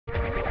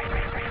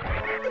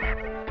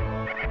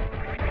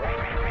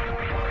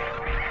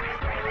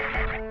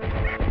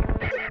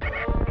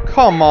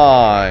Come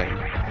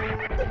on.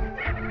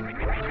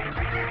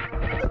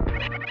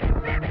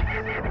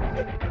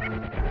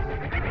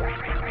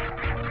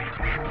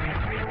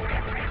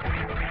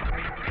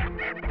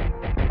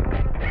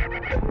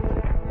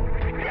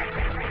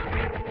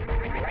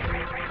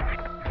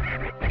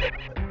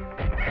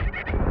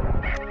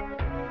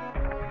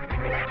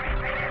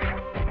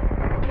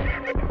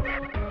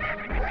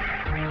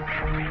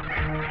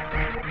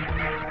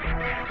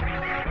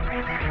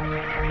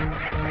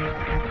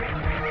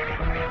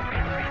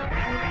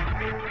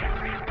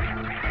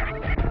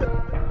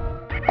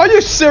 Are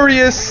you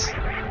serious?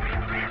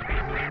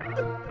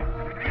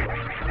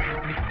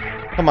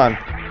 Come on.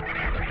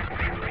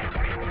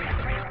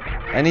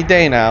 Any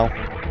day now.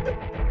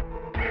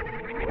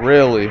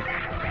 Really?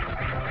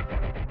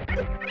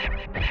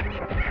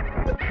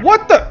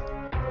 What the?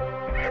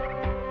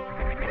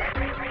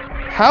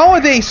 How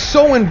are they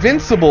so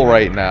invincible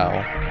right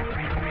now?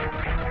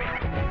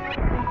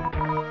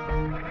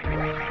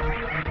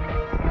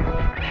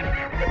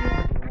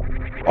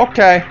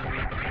 Okay.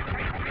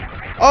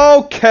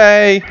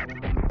 Okay.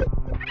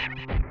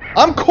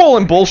 I'm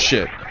calling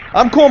bullshit.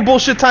 I'm calling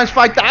bullshit times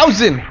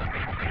 5,000.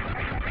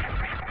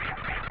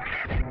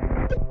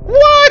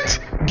 What?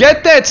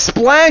 Get that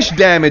splash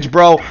damage,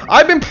 bro.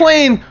 I've been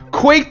playing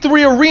Quake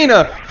 3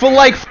 Arena for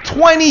like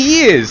 20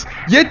 years.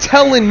 You're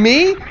telling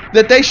me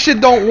that that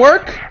shit don't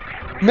work?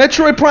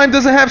 Metroid Prime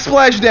doesn't have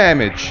splash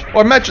damage.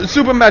 Or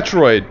Super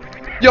Metroid.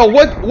 Yo,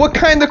 what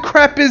kind of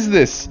crap is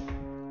this?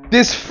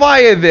 There's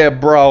fire there,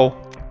 bro.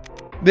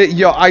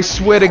 Yo, I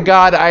swear to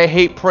God, I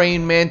hate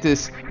praying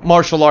mantis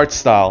martial arts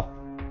style.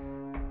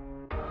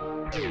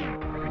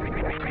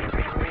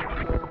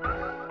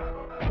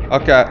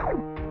 Okay.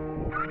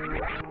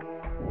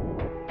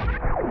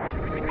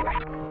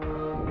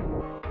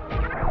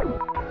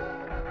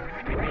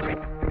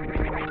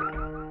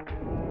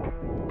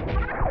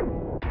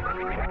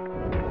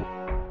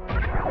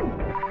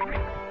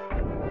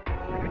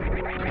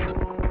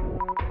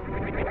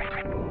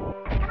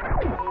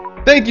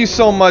 Thank you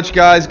so much,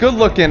 guys. Good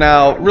looking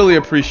out. Really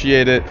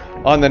appreciate it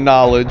on the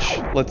knowledge.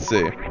 Let's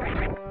see.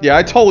 Yeah,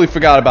 I totally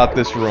forgot about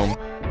this room.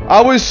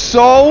 I was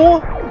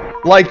so...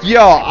 like,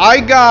 yo, I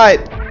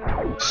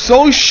got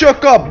so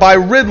shook up by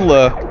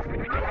Riddler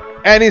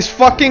and his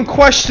fucking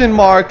question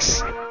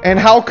marks and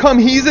how come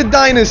he's a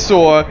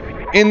dinosaur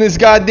in this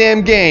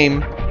goddamn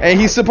game and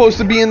he's supposed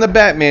to be in the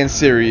Batman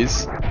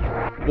series.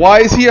 Why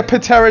is he a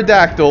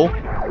pterodactyl?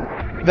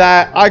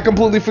 That I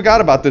completely forgot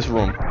about this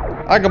room.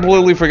 I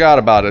completely forgot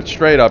about it.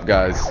 Straight up,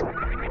 guys.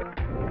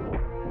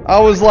 I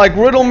was like,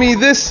 riddle me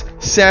this,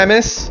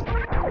 Samus.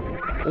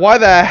 Why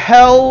the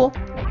hell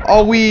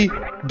are we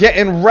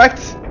getting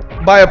wrecked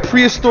by a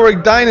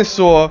prehistoric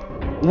dinosaur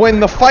when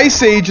the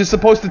Fice Age is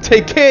supposed to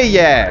take care of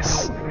your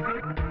ass?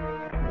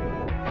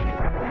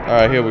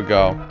 Alright, here we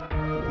go.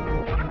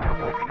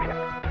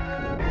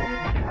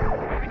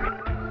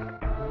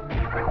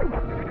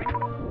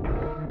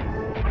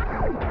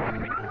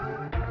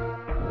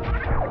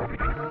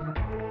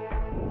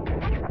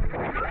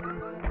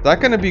 Is that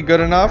gonna be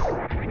good enough?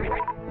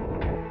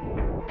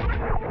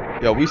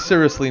 Yo, we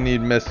seriously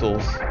need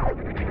missiles.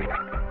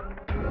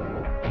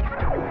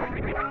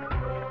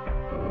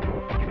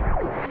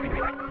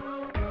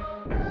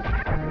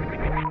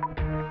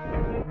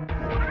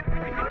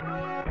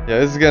 Yeah,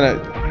 this is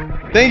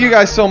gonna... Thank you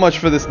guys so much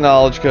for this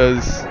knowledge,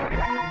 because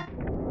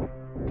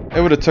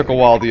it would have took a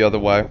while the other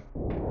way.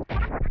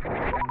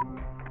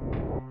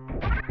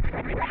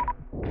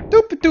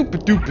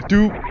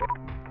 Doop-a-doop-a-doop-a-doop.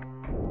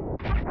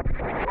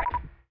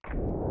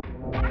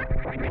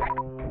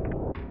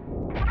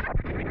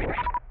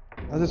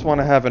 I just want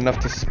to have enough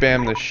to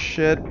spam the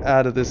shit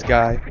out of this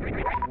guy.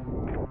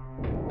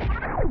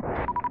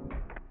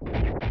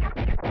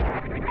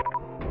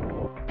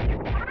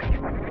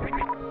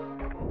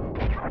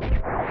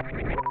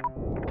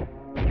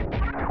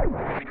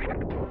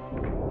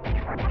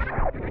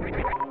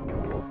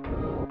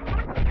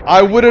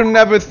 I would have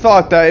never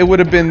thought that it would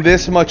have been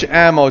this much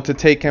ammo to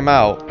take him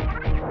out.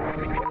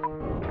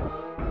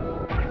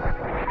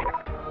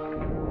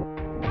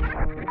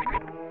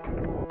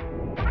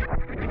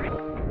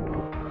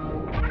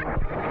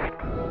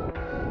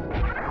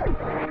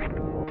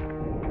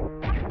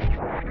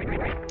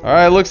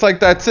 Alright, looks like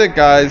that's it,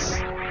 guys.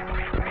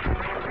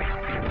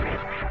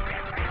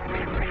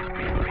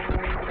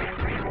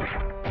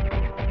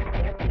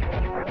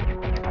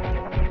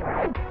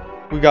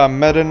 We got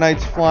Meta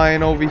Knights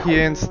flying over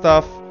here and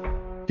stuff.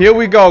 Here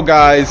we go,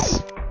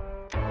 guys.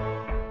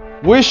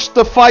 Wish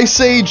the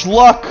Fice Age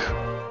luck.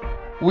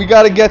 We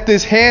gotta get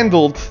this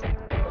handled.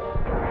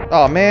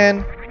 Oh,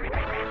 man.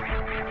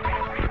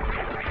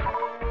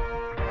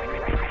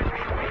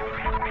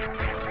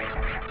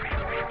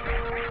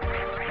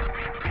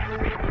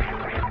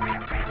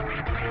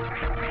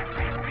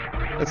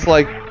 It's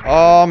like,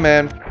 oh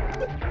man.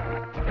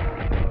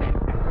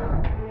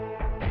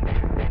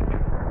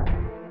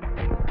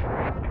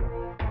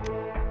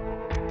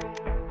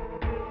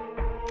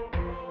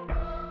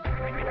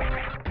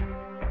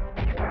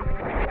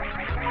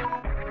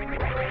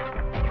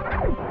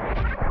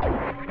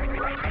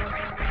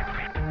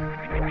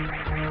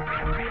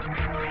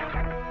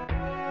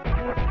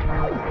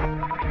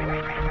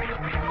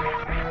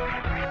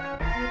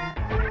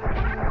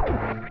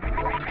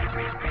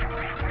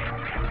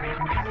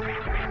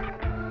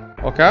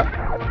 Okay.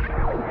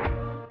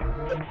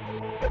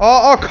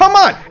 Oh, come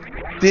on!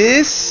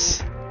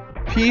 This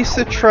piece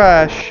of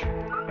trash.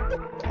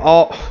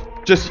 Oh,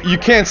 just, you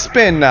can't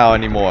spin now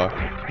anymore.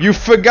 You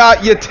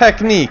forgot your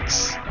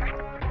techniques.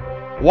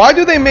 Why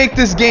do they make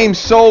this game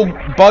so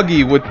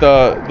buggy with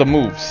the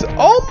moves?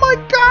 Oh my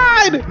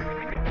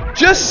god!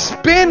 Just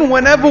spin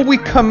whenever we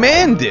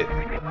command it.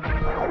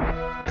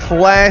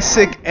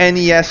 Classic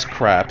NES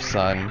crap,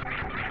 son.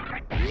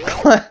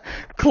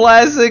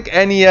 Classic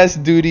NES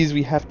duties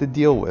we have to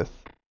deal with.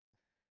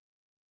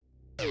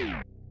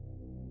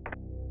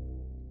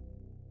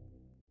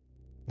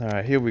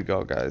 Alright, here we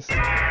go, guys.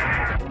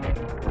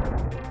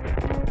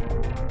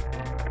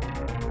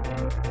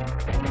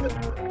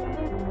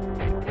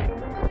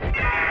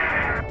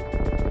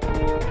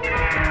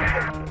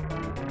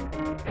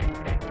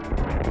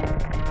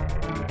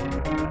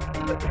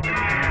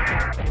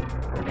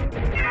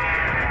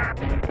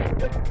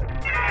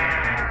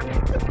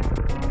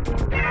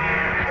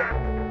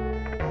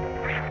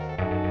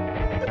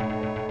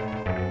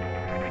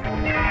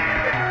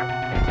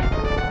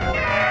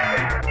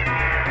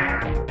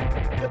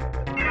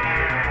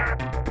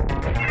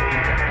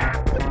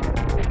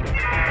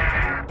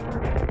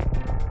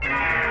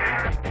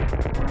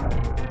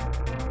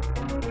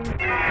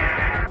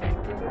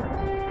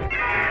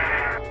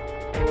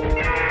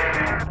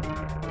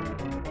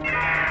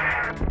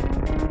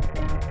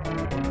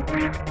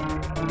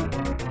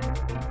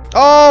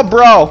 Oh,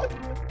 bro.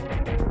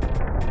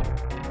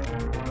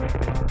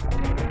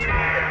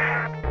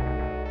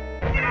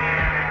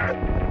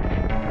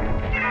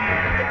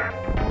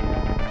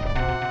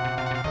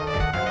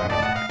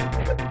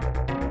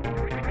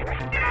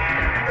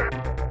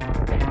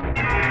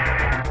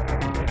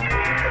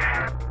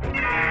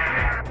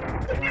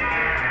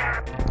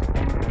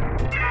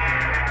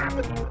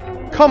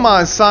 Come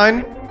on,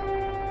 son.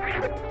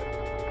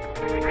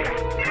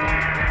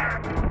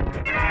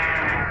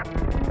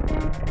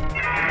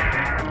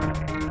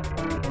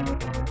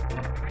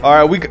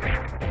 Alright, we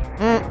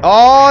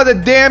oh, the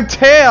damn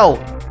tail!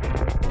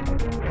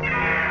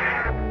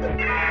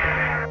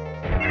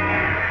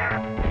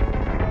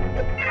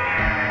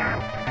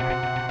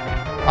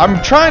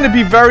 I'm trying to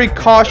be very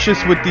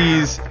cautious with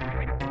these.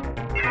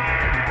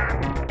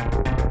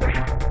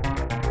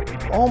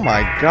 Oh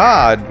my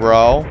god,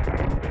 bro.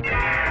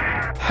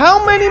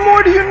 How many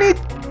more do you need?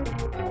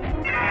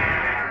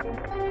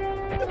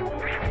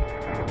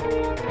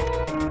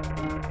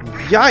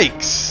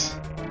 Yikes.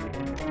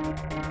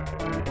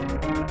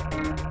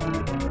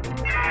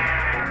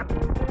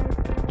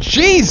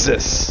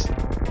 Jesus!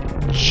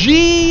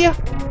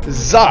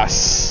 Jesus!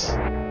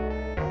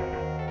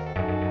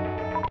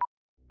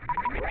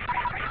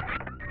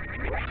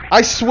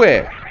 I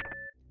swear,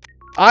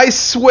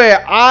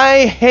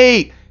 I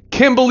hate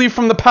Kimberly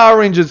from the Power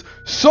Rangers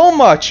so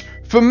much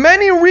for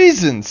many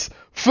reasons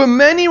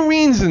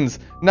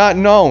not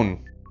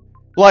known.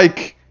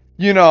 Like,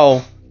 you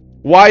know,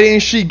 why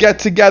didn't she get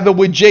together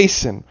with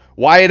Jason?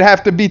 Why it'd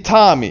have to be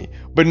Tommy?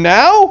 But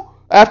now,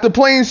 after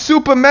playing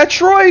Super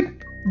Metroid,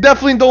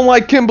 definitely don't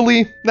like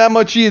Kimberly that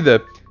much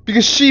either.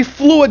 Because she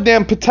flew a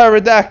damn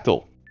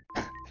pterodactyl.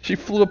 She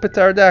flew a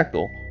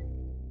pterodactyl.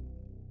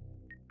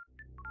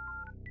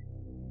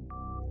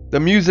 The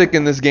music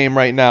in this game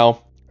right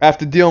now,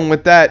 after dealing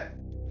with that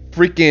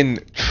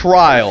freaking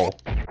trial,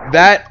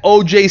 that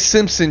O.J.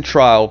 Simpson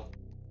trial,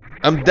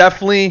 I'm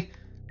definitely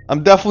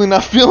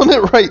not feeling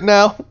it right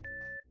now.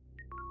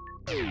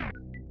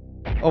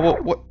 Oh,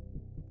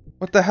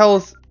 what the hell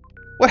is,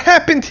 what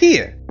happened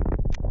here?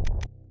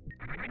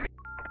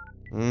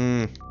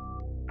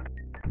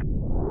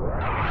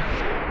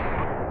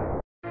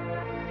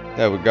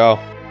 There we go.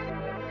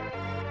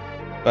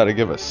 Better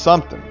give us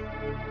something.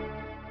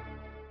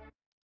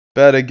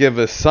 Better give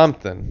us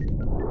something.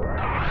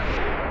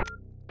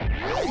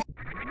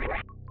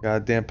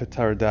 Goddamn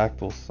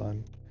pterodactyl,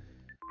 son.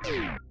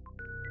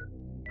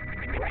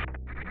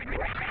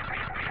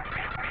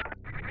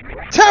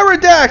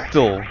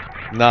 Pterodactyl!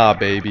 Nah,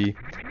 baby.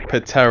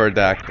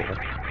 Pterodactyl.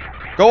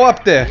 Go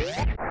up there.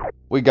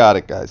 We got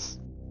it, guys.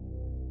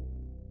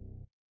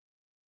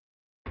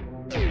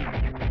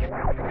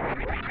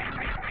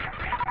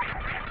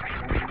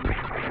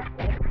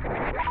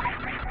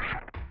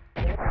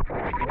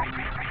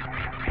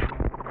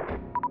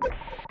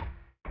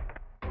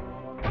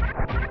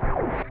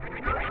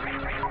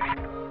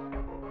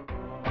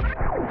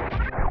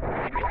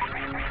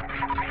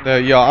 There,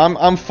 yo,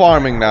 I'm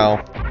farming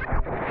now.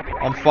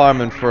 I'm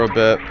farming for a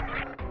bit.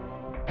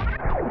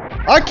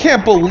 I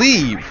can't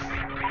believe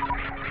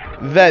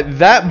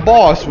that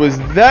boss was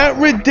that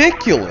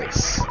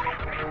ridiculous.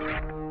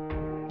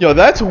 Yo,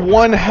 that's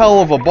one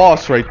hell of a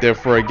boss right there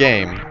for a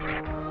game.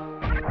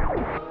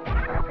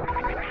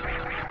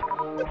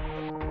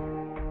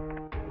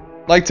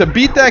 Like, to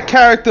beat that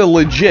character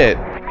legit,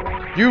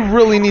 you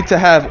really need to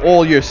have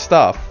all your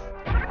stuff.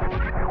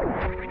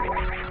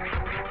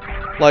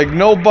 Like,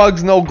 no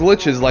bugs, no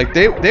glitches. Like,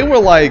 they were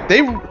like,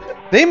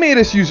 they made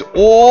us use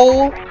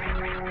all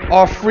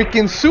our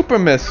freaking super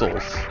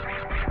missiles.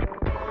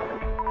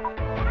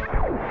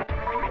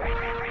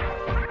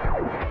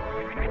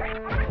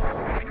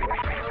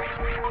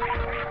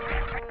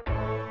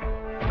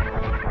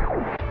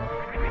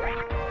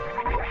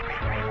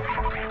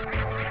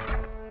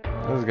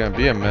 This is gonna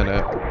be a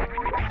minute.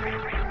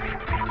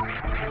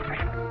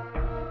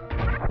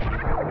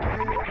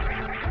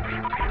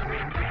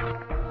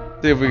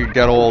 See if we can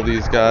get all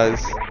these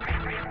guys.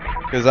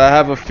 Because I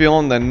have a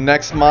feeling the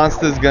next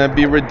monster is gonna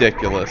be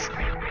ridiculous.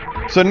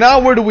 So now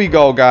where do we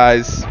go,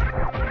 guys?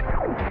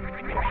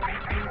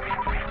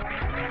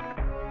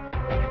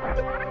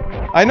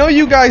 I know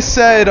you guys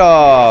said,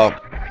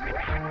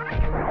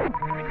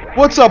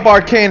 what's up,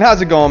 Arcane?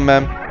 How's it going,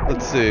 man?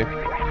 Let's see.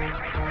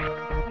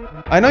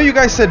 I know you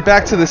guys said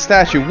back to the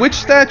statue. Which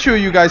statue are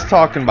you guys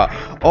talking about?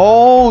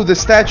 Oh, the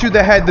statue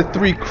that had the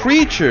 3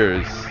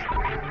 creatures.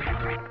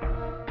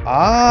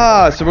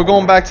 Ah, so we're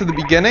going back to the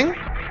beginning?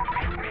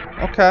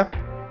 Okay.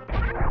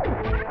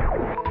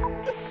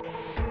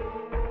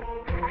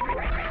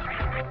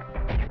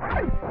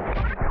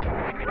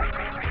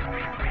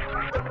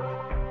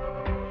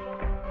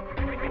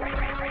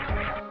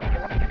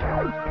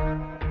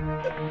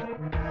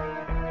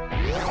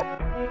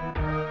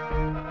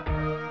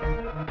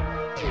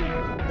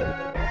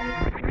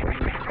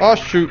 Oh,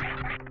 shoot.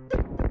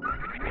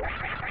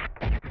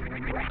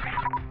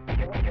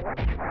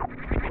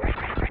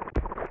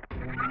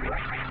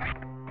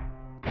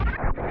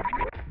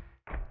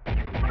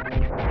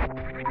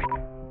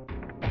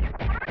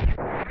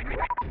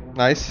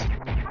 Nice.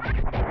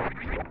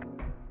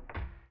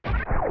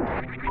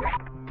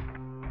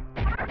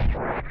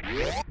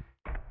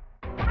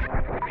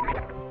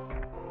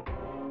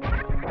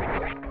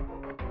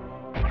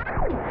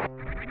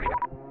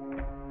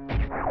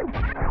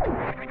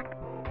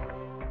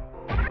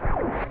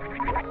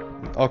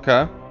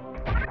 Okay.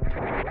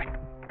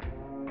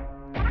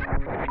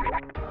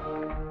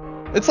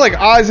 It's like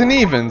odds and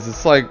evens.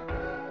 It's like...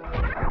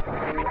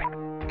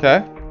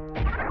 Okay.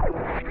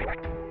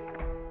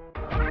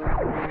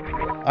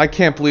 I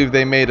can't believe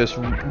they made us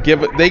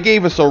they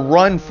gave us a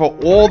run for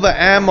all the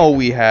ammo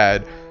we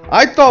had.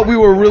 I thought we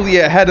were really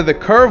ahead of the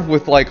curve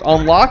with like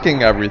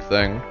unlocking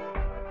everything.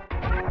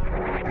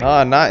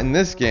 Nah, not in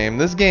this game.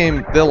 This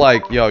game, they're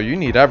like, yo, you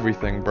need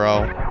everything,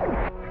 bro.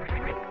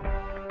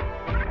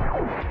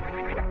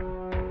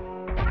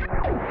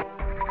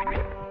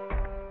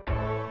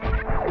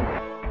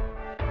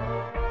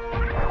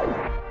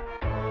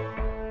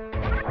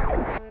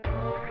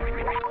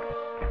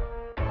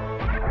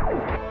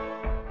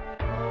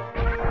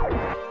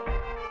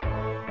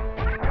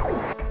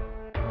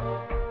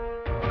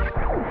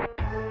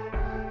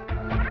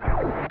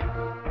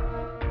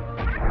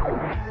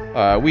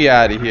 Alright, we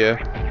out of here.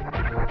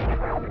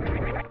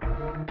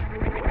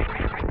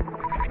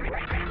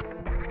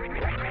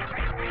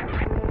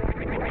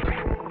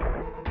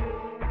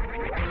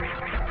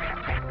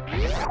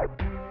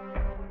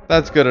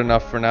 That's good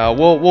enough for now.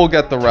 We'll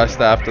get the rest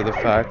after the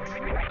fact.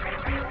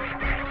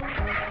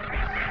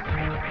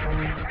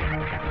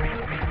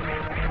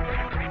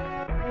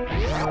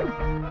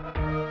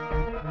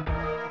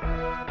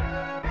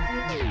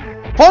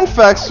 Fun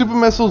fact, super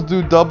missiles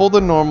do double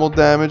the normal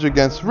damage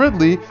against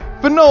Ridley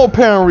for no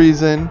apparent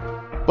reason,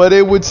 but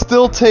it would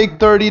still take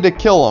 30 to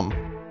kill him.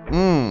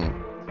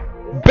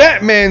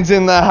 Batman's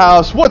in the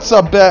house. What's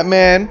up,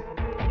 Batman?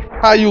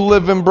 How you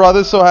living,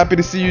 brother? So happy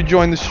to see you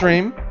join the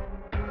stream.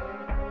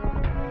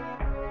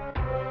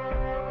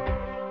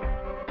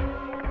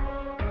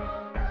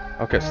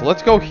 Okay, so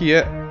let's go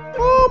here.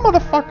 Oh,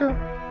 motherfucker.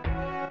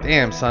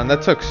 Damn, son,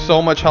 that took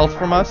so much health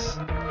from us.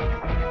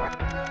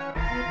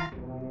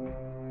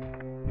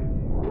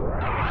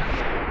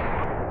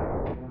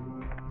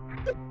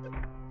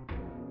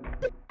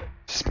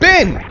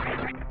 Spin!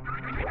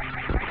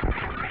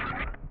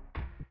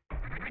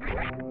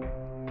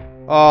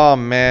 Oh,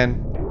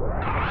 man.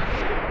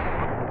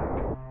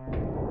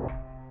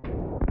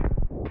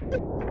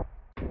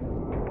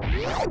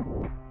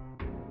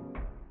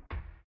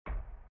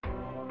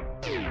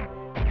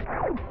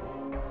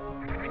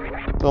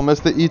 Don't miss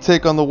the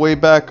E-take on the way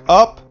back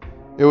up.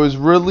 It was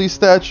Ridley's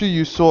statue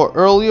you saw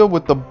earlier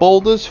with the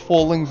boulders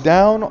falling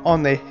down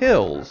on the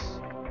hills.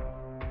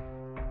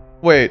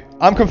 Wait,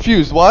 I'm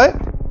confused. What?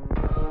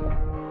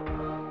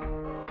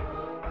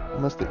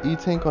 Missed the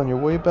E-tank on your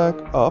way back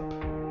up.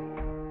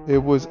 It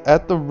was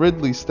at the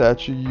Ridley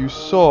statue you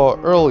saw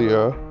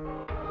earlier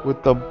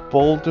with the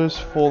boulders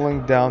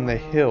falling down the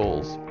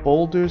hills.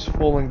 Boulders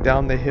falling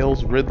down the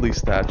hills, Ridley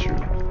statue.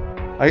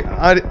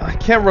 I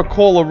can't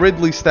recall a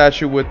Ridley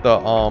statue with the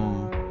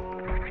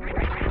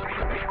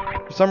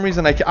for some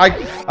reason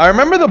I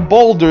remember the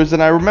boulders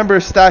and I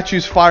remember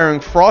statues firing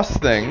frost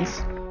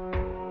things,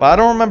 but I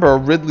don't remember a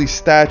Ridley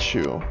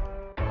statue.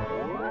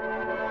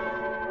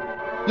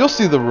 You'll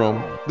see the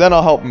room, then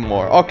I'll help you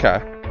more.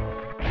 Okay.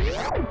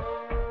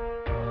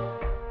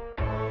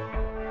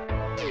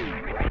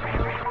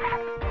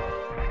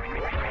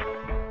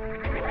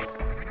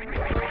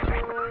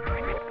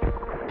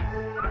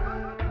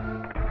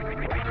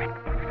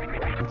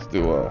 Let's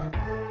do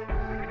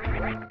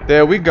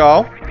there we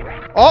go.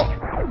 Oh,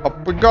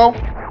 up we go.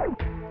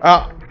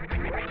 I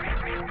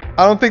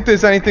don't think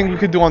there's anything we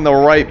could do on the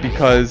right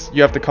because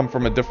you have to come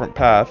from a different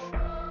path.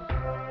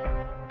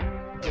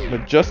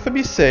 But just to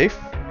be safe.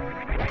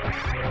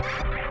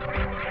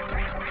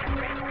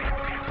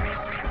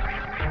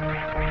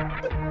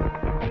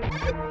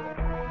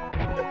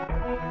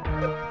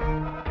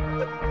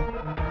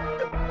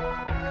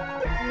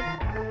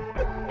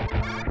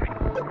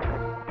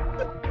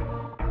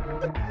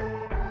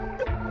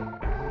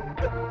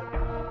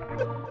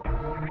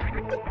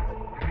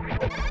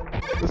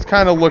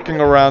 kind of looking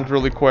around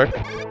really quick.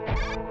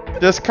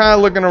 Just kind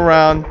of looking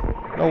around.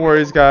 No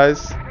worries,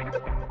 guys.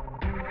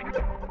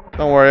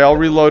 Don't worry, I'll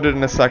reload it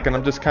in a second.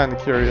 I'm just kind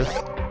of curious.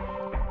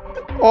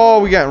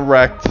 Oh, we getting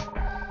wrecked.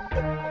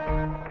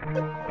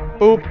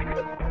 Boop.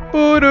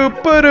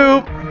 Boo-doop,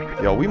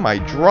 boo-doop. Yo, we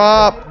might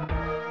drop.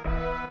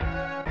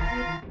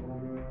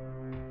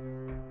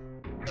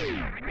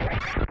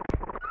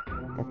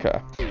 Okay.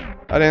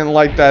 I didn't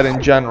like that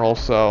in general,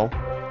 so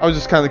I was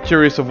just kind of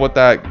curious of what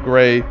that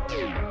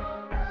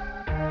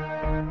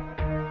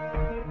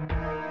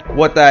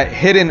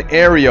hidden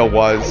area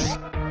was.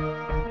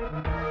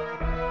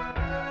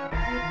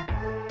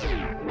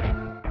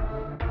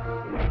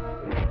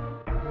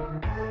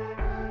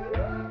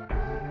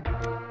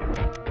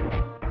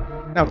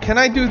 Now, can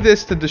I do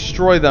this to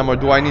destroy them, or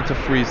do I need to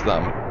freeze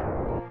them?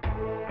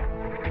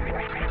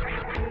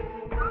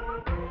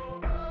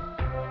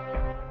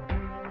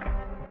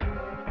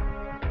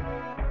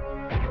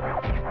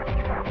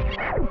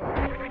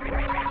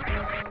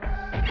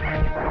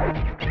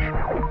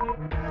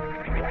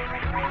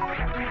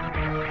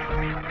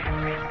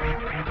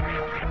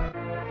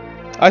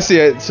 I see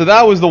it. So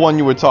that was the one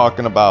you were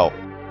talking about.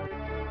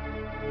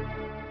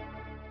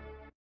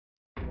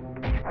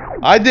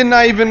 I did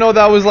not even know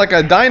that was like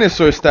a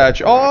dinosaur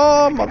statue.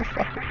 Oh,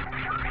 motherfucker.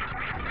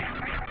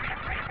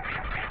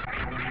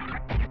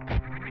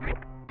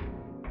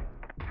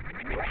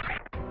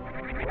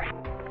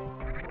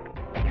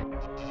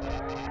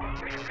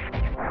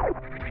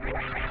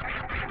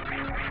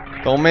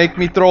 Don't make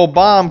me throw a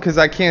bomb because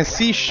I can't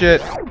see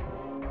shit.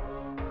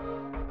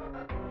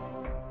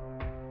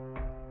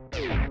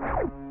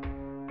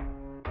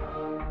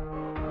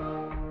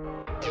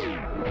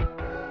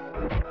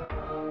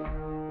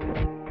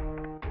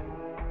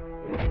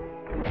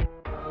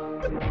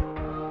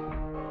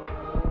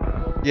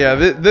 Yeah,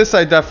 this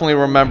I definitely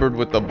remembered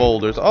with the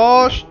boulders.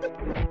 Oh,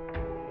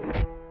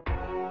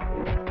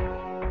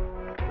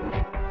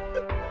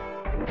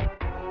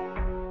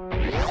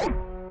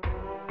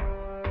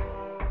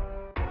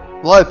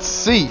 let's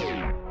see.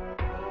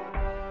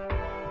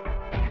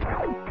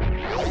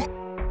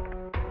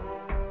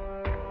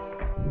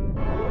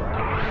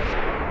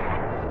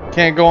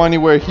 Can't go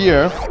anywhere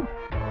here.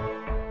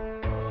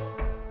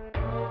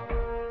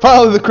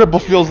 Finally, the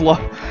cripple feels love.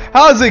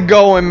 How's it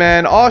going,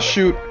 man? Oh,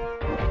 shoot.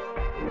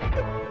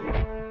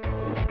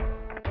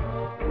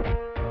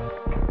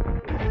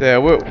 There,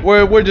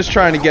 we're just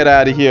trying to get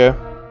out of here.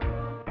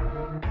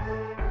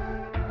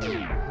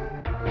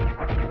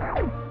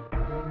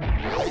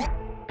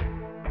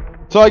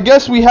 So I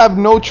guess we have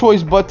no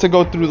choice but to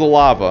go through the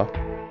lava.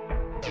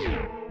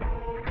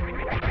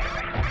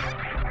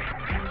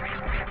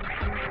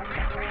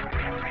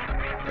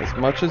 As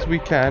much as we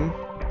can.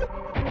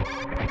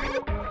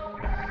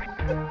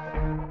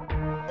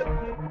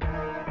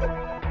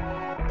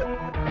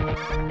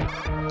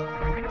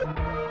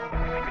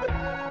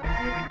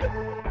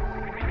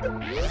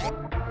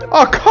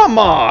 Oh, come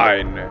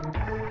on!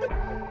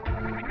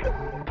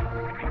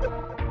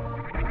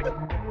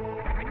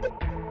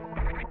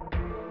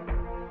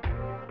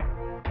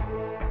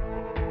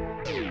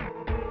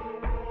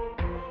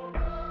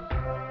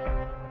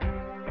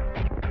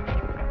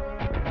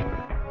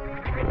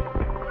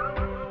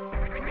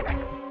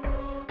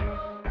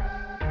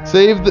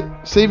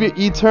 Save your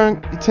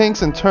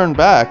E-tanks and turn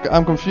back.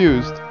 I'm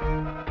confused.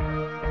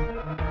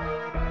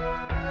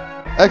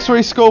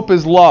 X-ray scope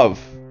is love.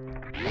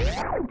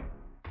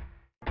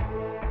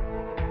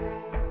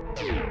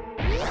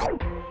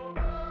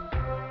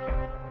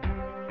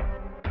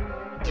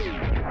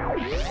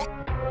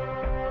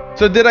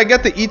 So did I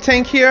get the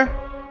E-tank here?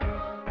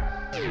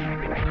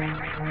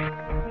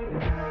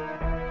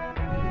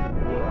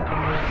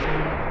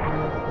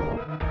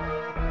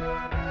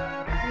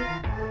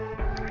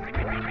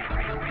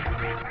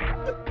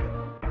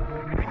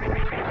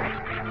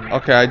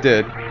 Okay, I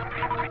did.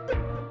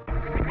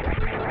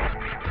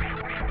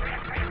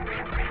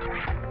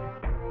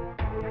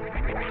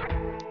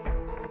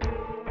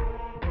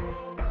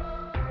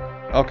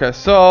 Okay,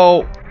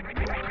 so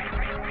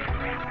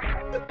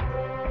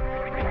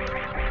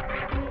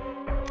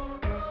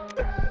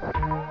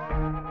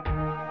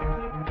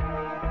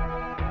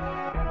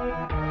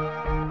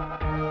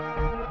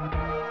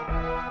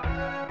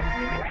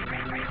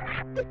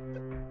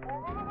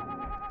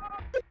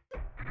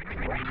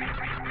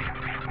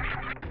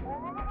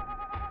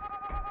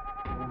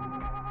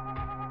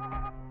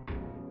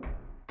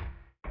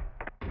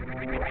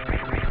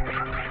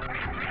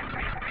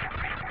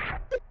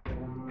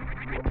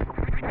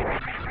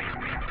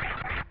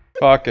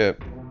fuck it.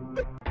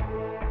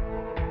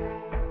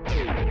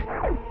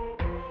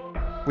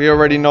 We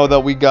already know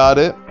that we got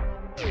it.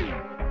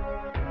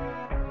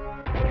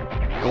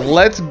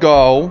 Let's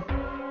go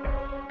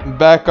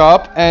back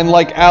up, and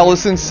like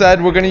Allison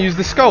said, we're gonna use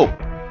the scope.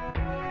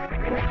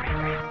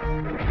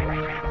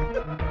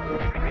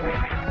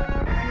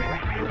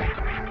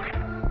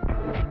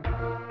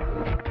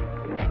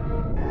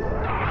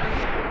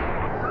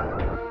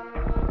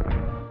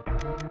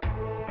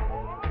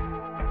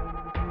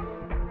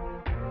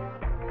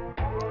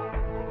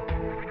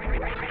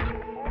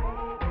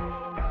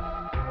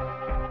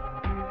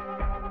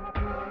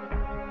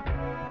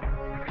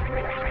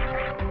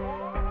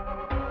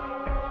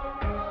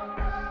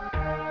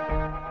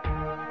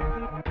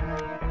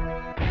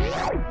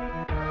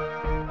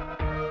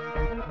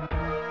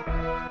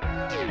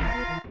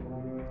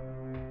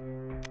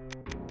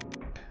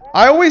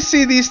 I always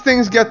see these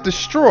things get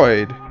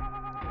destroyed.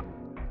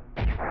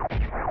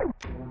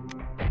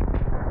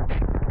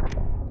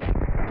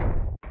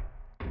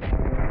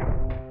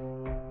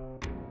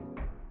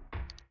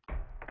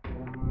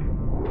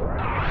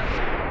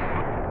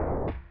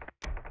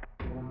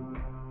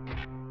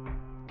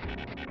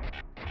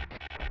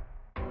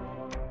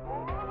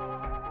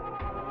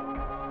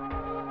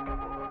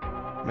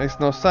 Makes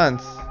no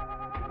sense.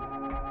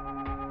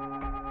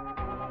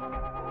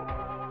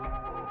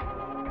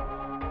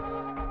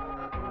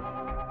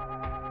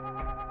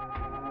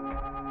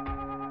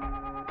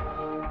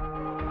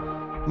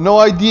 No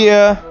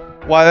idea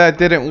why that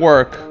didn't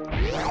work.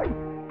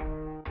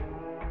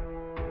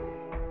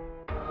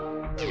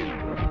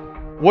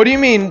 What do you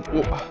mean?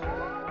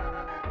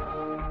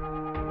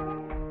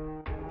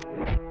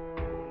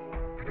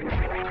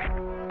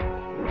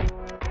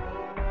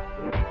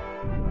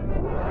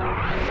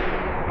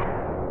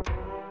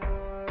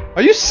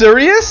 Are you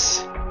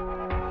serious?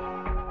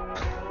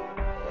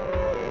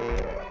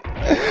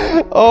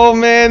 Oh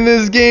man,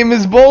 this game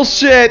is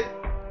bullshit.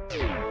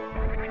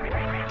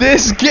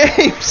 This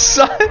game,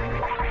 son.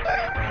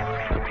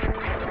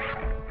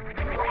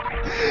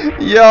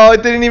 Yo,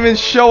 it didn't even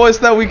show us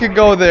that we could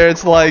go there.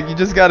 It's like you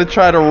just gotta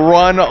try to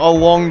run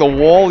along the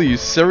wall. Are you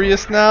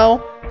serious now?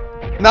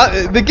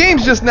 Not the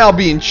game's just now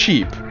being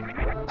cheap.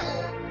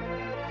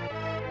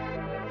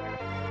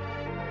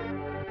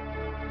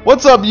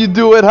 What's up, you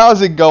do it?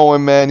 How's it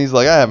going, man? He's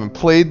like, I haven't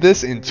played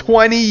this in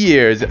 20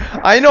 years.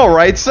 I know,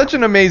 right? Such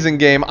an amazing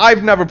game.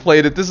 I've never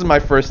played it. This is my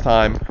first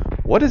time.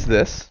 What is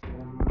this?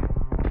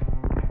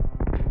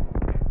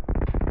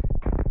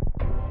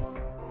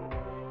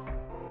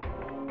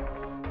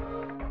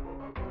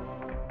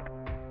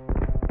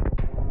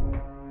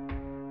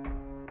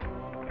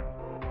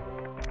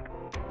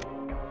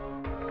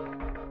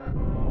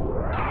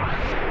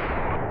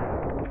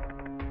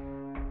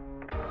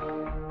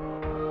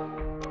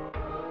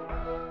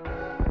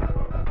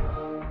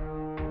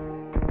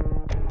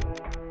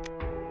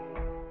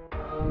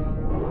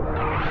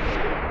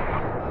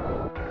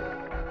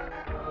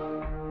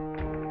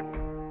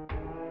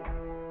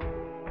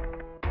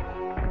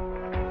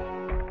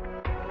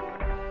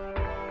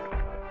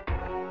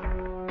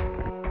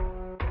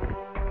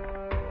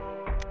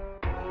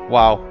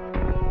 Wow.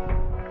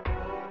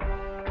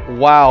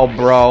 Wow,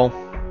 bro.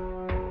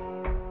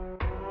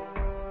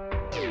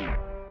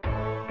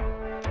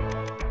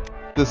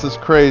 This is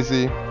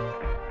crazy.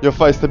 Yo,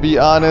 Fice, to be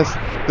honest,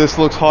 this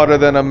looks harder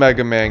than a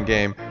Mega Man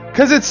game.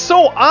 Because it's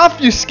so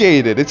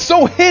obfuscated. It's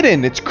so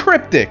hidden. It's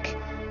cryptic.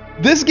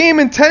 This game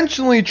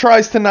intentionally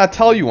tries to not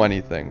tell you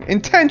anything.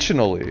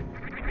 Intentionally.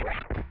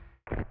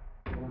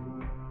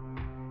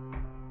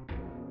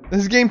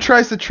 This game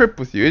tries to trip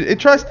with you. It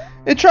tries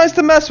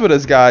to mess with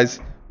us, guys.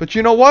 But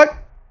you know what?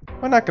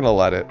 We're not gonna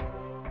let it.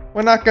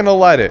 We're not gonna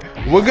let it.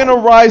 We're gonna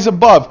rise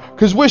above,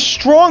 because we're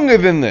stronger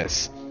than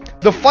this.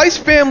 The Fice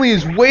family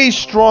is way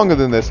stronger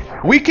than this.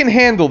 We can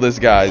handle this,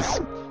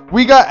 guys.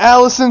 We got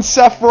Allison,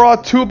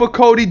 Sephiroth, Tuba,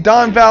 Cody,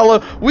 Don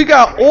Valor. We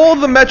got all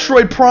the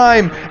Metroid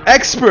Prime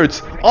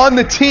experts on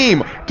the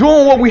team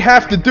doing what we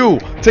have to do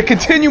to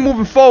continue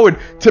moving forward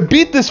to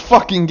beat this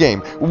fucking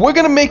game. We're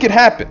gonna make it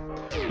happen.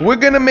 We're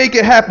gonna make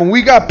it happen.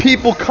 We got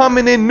people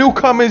coming in,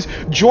 newcomers,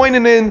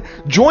 joining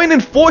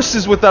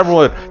forces with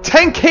everyone.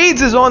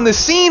 10K's is on the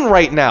scene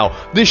right now.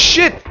 This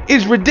shit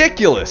is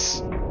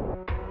ridiculous.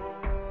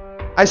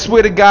 I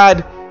swear to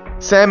God,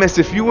 Samus,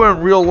 if you were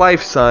in real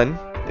life, son,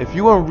 if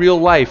you were in real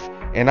life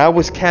and I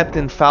was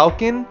Captain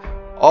Falcon,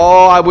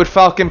 oh, I would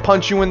Falcon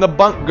punch you in the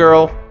bunk,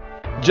 girl.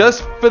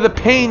 Just for the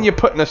pain you're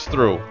putting us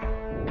through.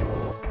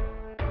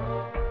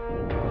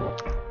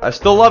 I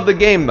still love the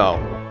game, though.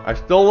 I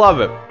still love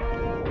it.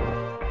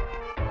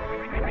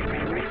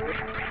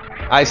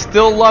 I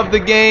still love the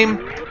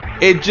game.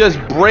 It just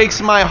breaks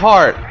my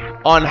heart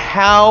on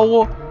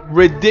how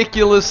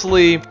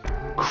ridiculously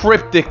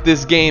cryptic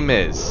this game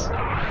is.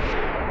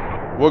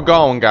 We're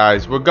going,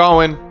 guys. We're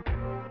going.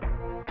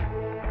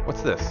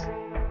 What's this?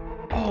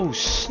 Oh,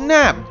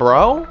 snap,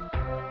 bro.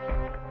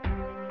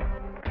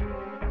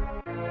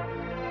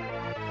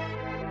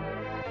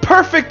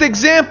 Perfect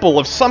example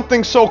of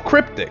something so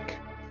cryptic.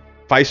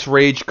 Vice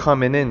Rage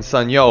coming in,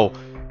 son. Yo,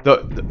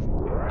 the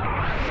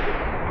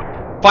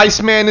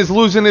Vice Man is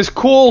losing his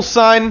cool,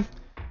 son.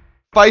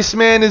 Vice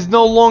Man is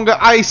no longer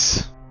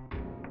ice.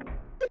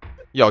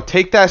 Yo,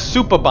 take that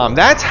super bomb.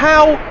 That's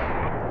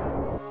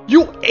how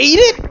you ate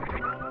it?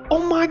 Oh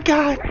my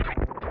god.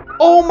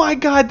 Oh my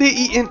god, they're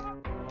eating.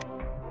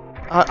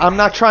 I'm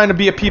not trying to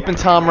be a peeping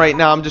Tom right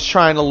now. I'm just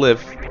trying to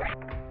live.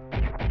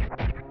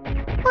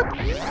 What?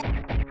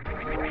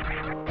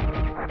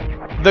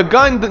 The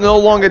gun no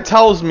longer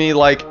tells me,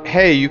 like,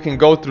 hey, you can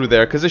go through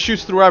there, because it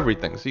shoots through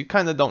everything, so you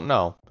kind of don't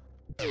know.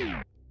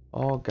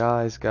 Oh,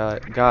 guys,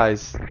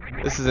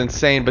 this is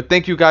insane. But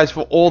thank you guys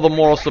for all the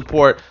moral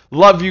support.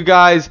 Love you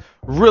guys.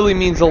 Really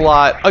means a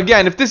lot.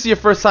 Again, if this is your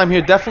first time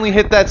here, definitely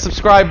hit that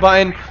subscribe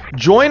button.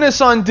 Join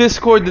us on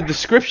Discord. The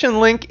description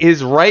link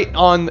is right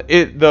on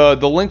it. The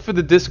link for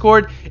the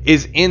Discord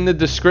is in the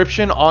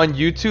description on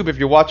YouTube. If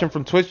you're watching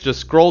from Twitch,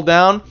 just scroll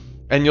down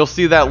and you'll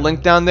see that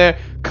link down there.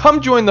 Come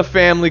join the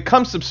family.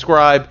 Come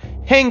subscribe.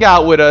 Hang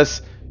out with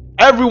us.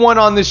 Everyone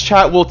on this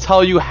chat will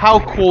tell you how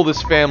cool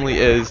this family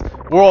is.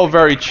 We're all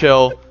very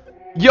chill.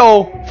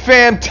 Yo,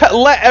 fam,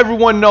 let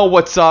everyone know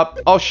what's up.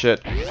 Oh, shit.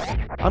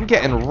 I'm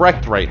getting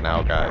wrecked right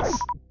now, guys.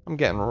 I'm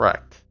getting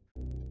wrecked.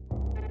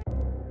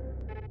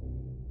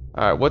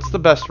 Alright, what's the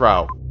best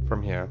route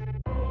from here?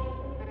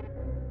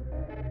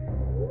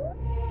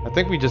 I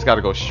think we just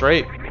gotta go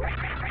straight.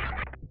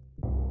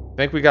 I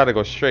think we gotta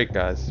go straight,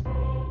 guys.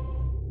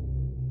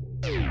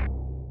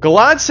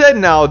 Galad said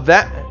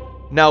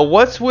Now,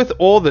 what's with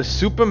all the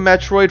Super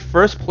Metroid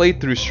first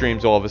playthrough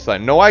streams all of a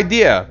sudden? No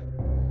idea.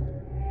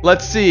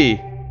 Let's see.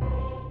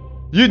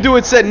 You Do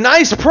It said,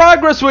 nice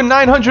progress with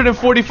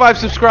 945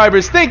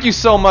 subscribers. Thank you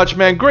so much,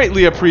 man.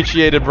 Greatly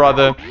appreciated,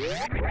 brother.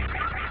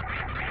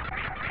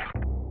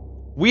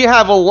 We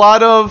have a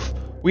lot of Super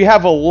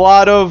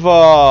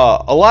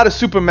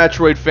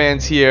Metroid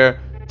fans here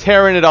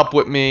tearing it up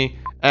with me,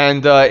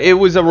 and it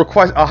was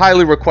a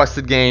highly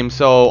requested game.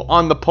 So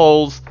on the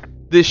polls,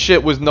 this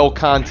shit was no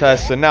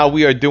contest, so now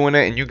we are doing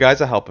it, and you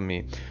guys are helping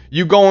me.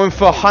 You going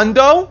for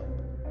Hundo?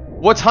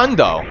 What's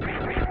Hundo?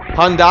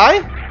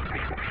 Hyundai?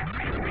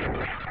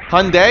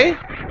 Hyundai?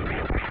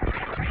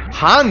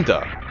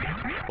 Honda?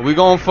 Are we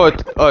going for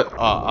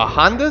a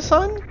Honda,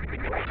 son?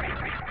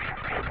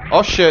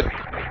 Oh shit.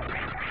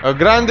 A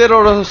grande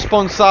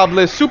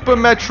responsable Super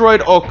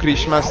Metroid o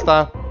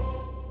Krishmasta.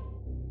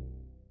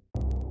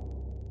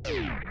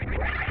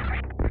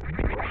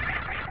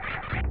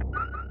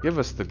 Give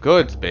us the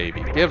goods,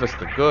 baby. Give us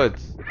the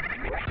goods.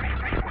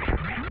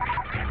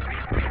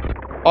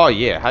 Oh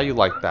yeah, how you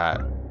like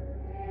that?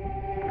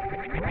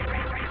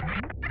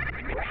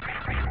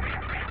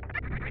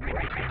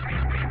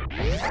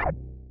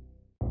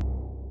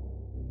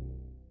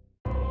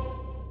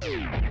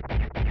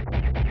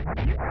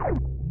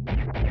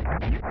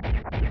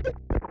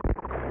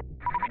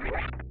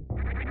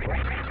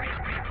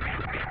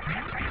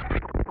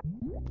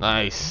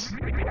 Nice.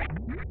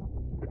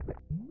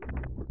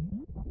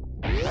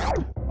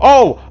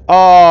 Oh,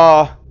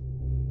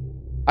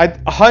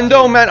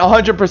 Hundo meant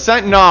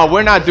 100%? Nah,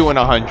 we're not doing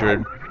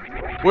 100.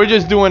 We're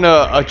just doing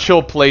a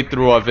chill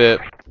playthrough of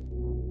it.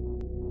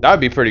 That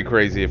would be pretty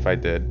crazy if I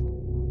did.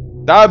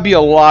 That would be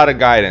a lot of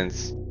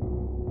guidance.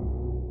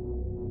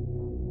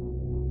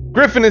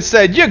 Griffin has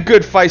said, you're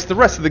good, Fice. The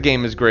rest of the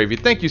game is gravy.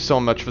 Thank you so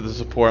much for the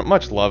support.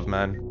 Much love,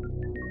 man.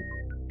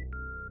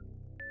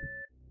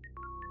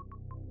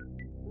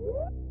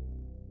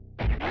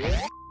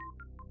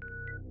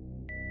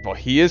 Well,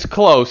 he is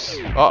close.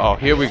 Uh-oh,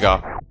 here we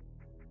go.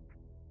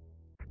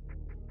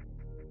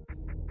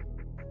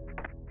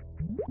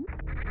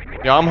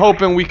 Yeah, I'm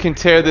hoping we can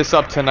tear this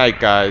up tonight,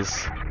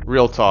 guys.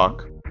 Real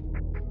talk.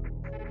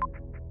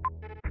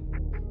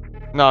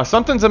 No,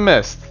 something's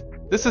amiss.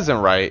 This isn't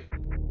right.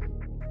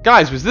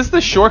 Guys, was this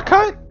the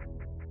shortcut?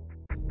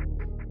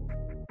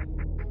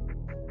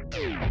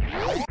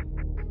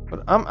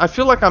 But I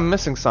feel like I'm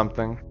missing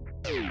something.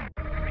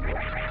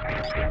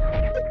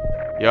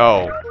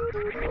 Yo.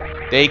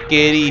 Take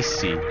it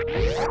easy.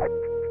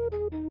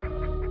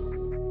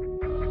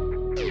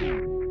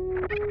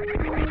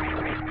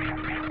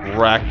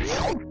 Wrecked.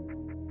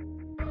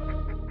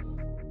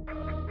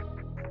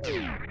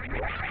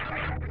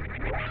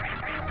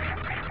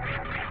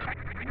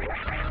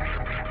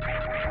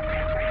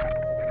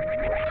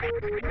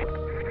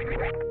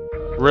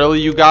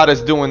 Really, you got us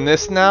doing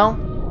this now?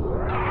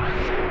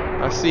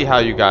 I see how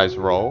you guys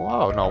roll.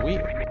 Oh no, we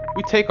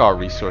take our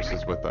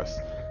resources with us.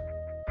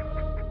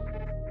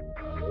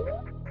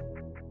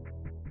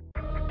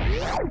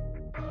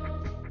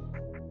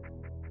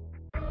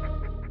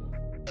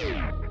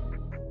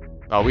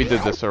 Oh, we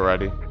did this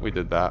already. We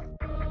did that.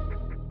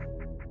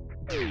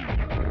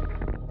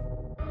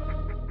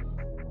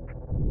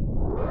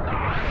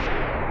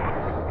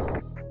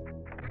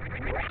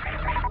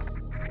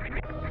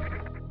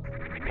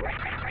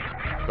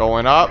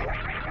 Going up.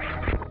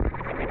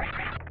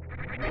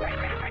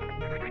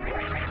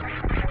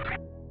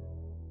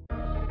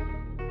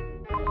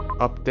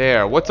 Up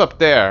there. What's up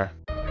there?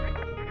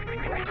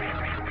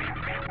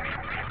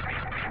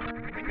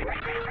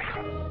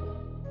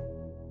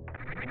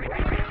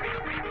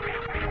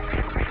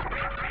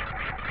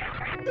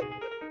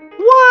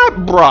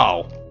 What,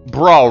 bro?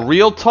 Bro,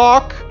 real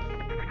talk?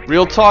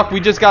 Real talk, we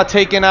just got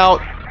taken out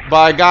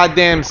by a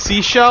goddamn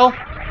seashell?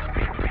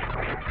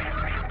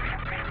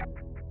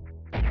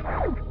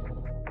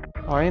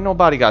 Oh, ain't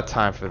nobody got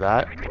time for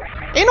that.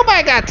 Ain't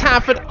nobody got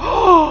time for that.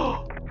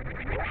 Oh!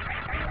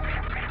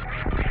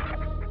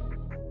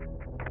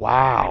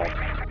 Wow.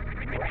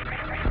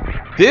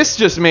 This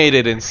just made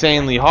it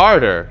insanely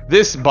harder.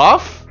 This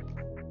buff?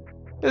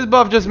 This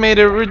buff just made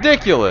it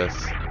ridiculous.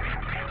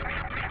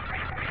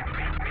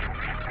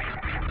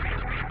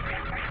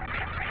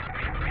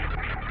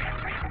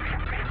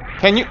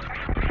 Can you...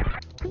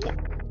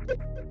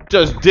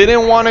 Just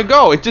didn't want to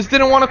go. It just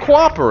didn't want to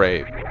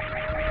cooperate.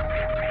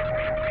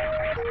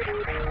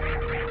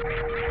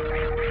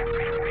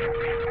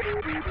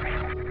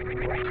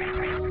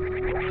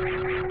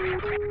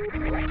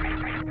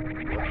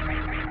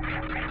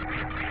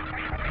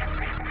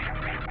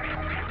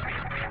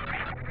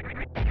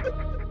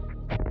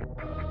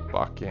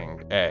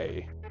 Fucking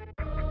A.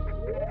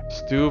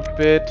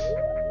 Stupid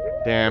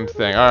damn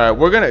thing.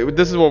 Alright,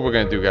 this is what we're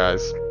gonna do,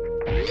 guys.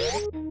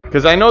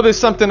 Because I know there's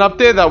something up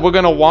there that we're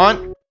gonna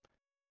want.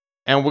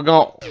 And we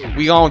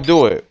gonna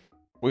do it.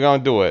 We're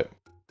gonna do it.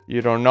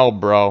 You don't know,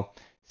 bro.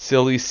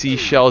 Silly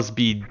seashells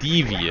be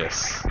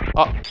devious.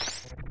 Oh.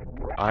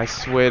 I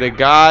swear to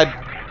God.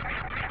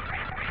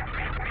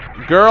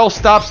 Girl,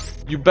 stop.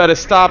 You better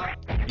stop.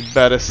 You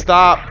better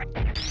stop.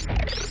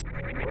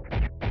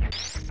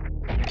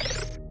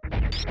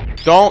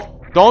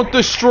 Don't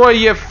destroy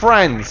your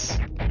friends.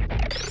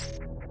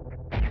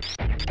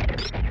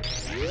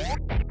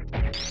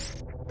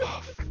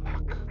 Oh,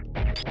 fuck.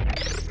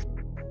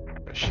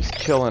 She's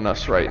killing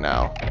us right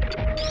now.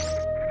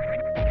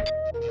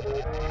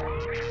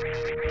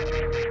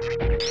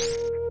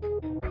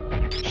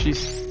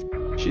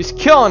 She's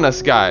killing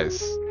us,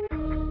 guys.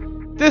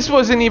 This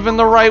wasn't even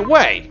the right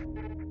way.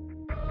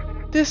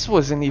 This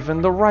wasn't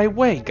even the right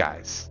way,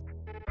 guys.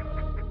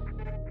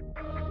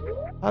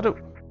 How do...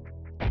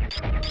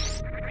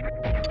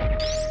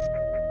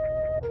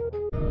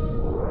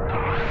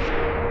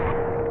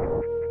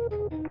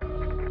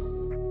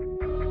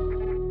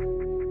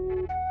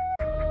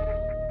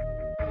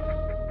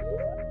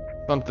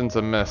 Something's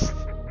amiss.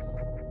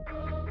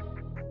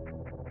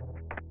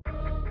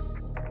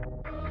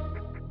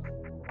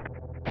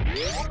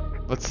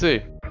 Let's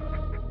see.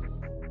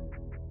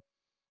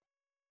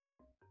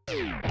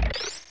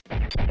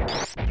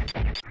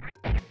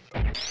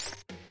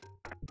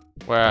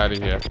 We're out of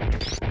here.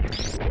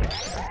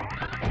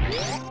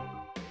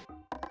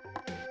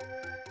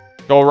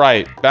 Go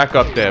right. Back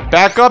up there.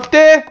 Back up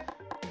there?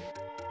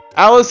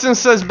 Allison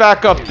says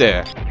back up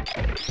there.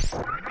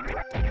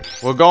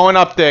 We're going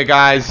up there,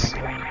 guys.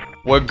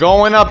 We're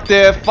going up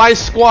there.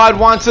 Fice Squad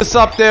wants us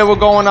up there. We're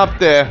going up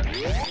there.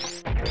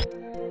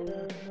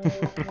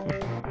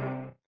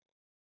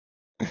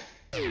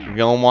 You're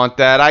gonna want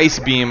that ice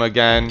beam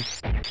again.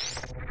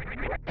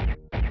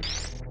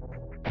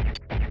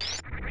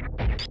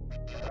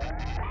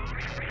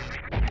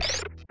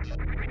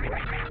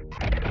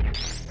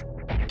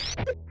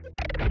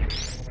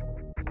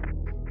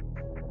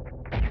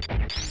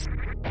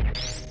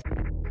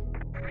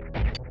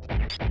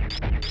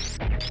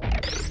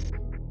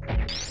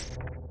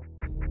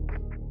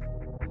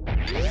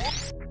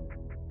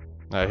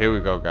 Alright, here we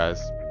go, guys.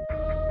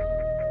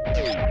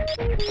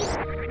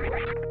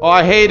 Oh,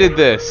 I hated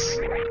this.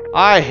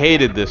 I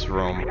hated this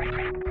room.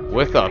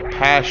 With a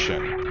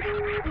passion.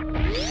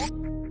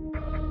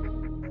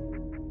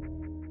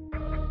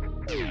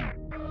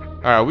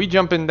 Alright, are we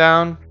jumping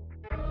down?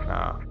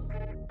 Nah.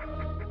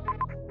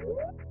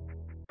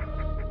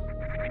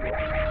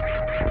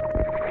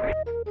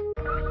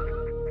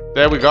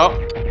 There we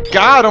go.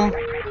 Got him!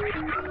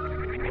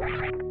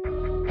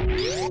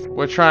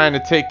 We're trying to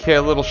take care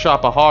of Little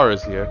Shop of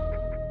Horrors here.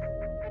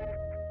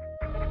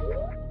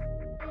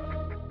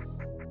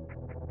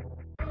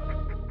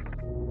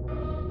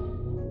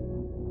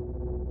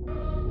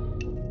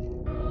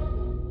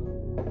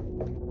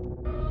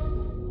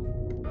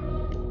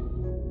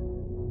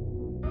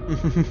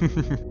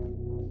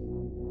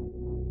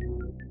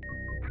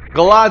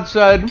 Galad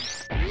said,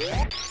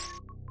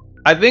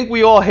 I think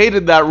we all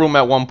hated that room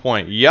at one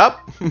point. Yep.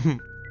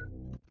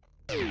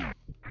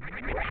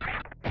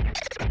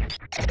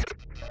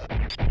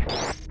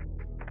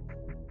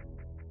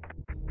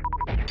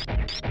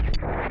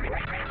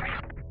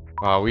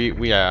 Oh,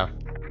 yeah.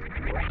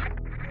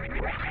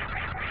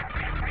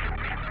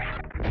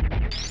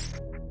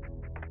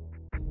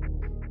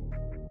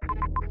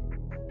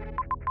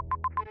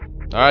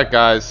 Alright,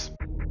 guys.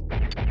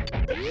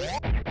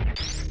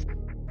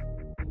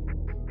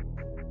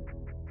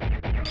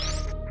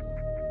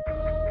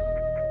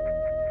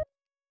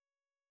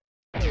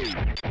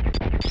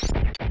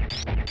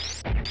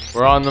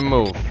 We're on the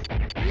move.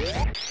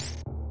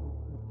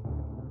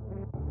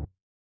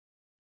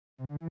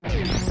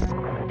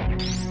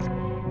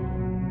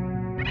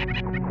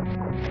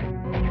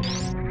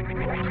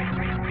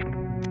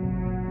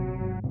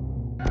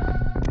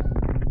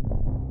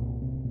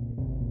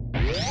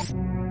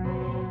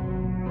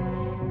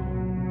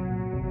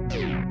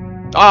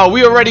 Oh,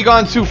 we already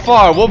gone too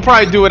far. We'll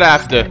probably do it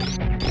after.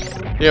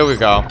 Here we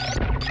go.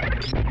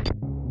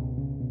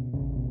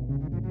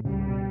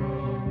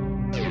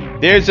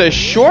 There's a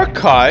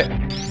shortcut.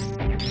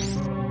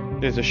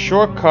 There's a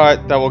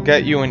shortcut that will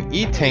get you an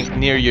E-tank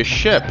near your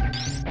ship.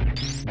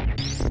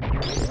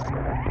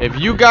 If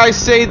you guys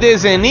say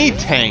there's an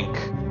E-tank,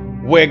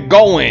 we're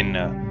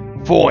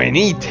going for an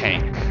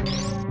E-tank.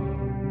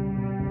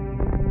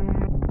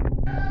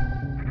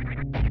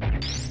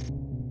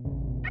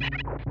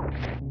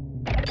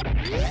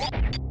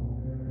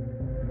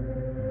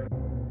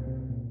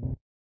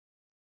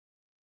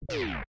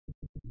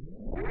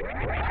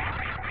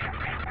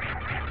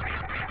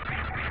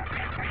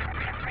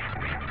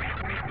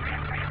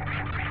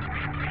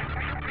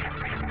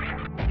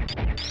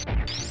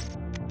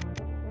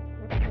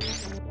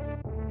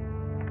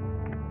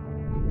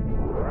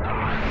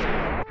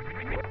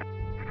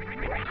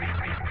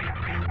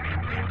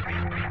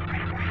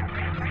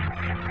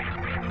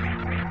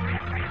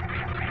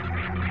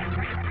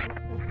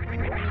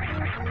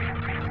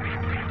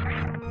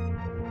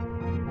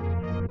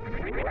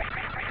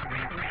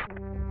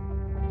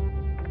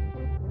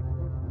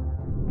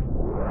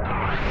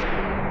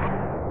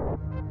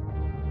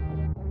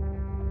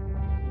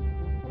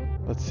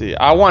 Let's see.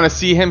 I want to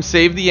see him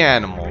save the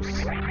animals.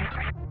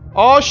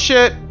 Oh,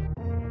 shit.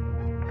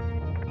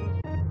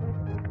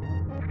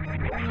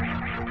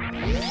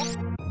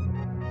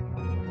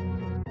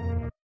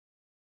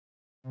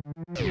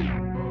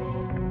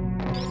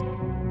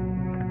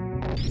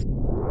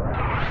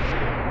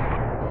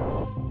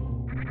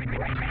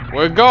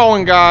 We're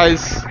going,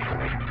 guys.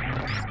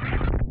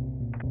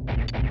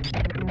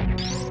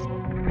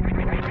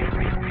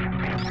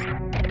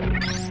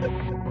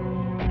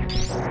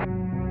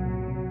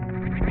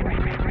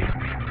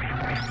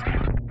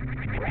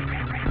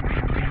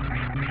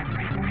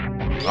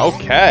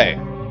 Okay.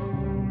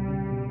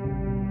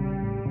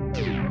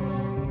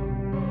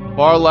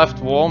 Far left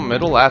wall,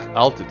 middle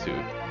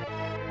altitude.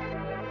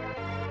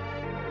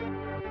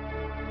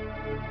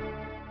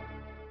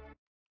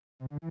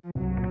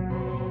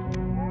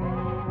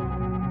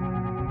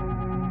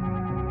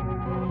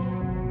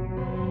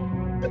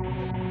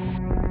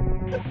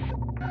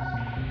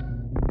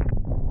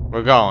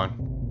 We're going.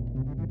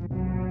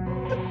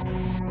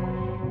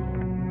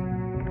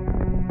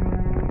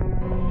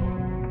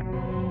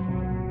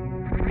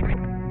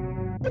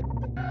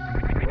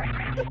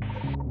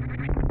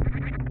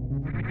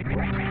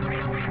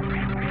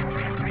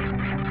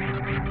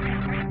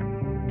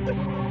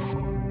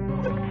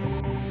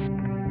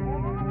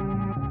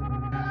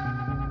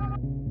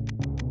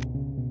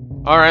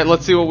 Alright,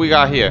 let's see what we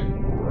got here.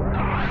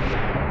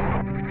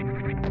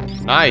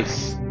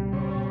 Nice.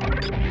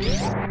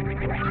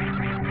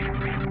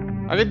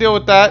 I can deal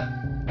with that.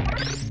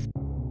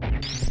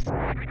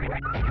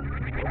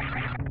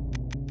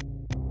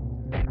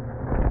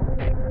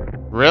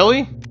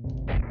 Really?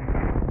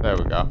 There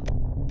we go.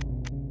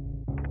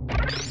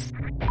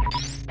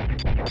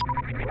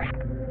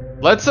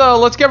 Let's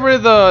get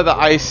rid of the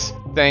ice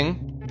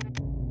thing.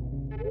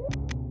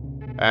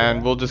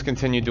 And we'll just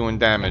continue doing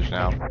damage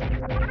now.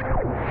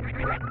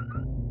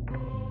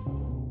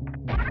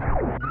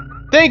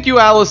 Thank you,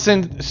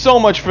 Allison, so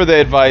much for the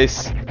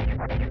advice.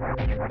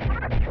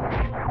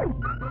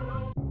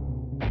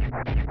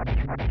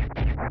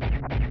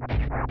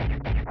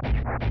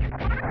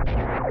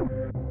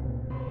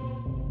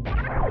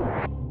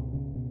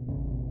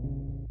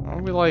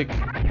 Are we like...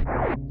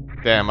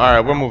 Damn,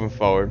 alright, we're moving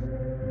forward.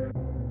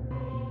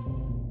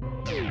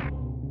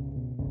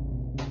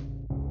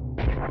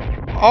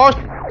 Oh!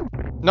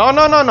 No,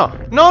 no, no, no.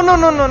 No, no,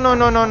 no, no, no,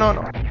 no, no, no,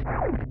 no.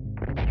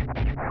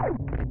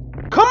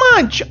 Come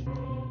on!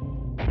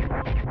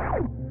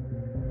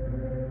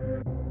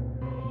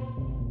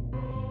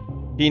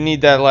 He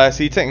need that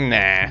last E-tank?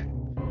 Nah.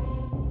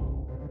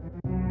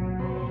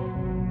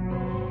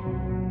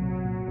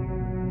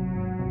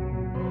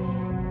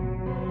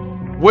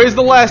 Where's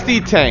the last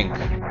E-tank?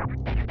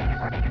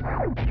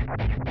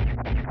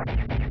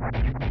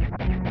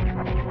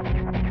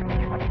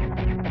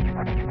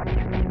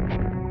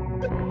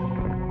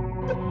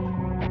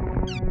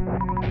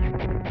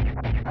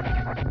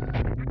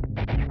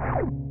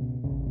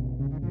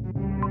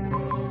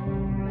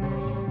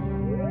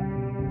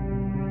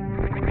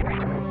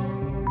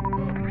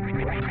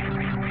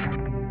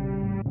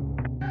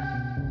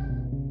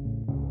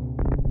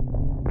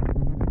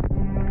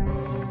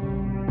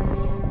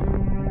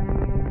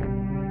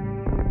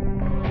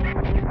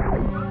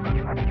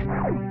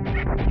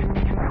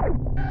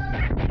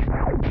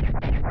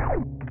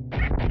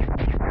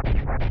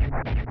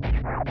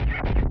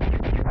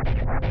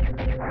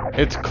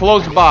 It's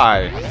close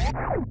by.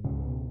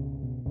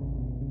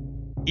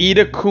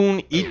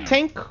 Eat-a-coon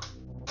E-tank?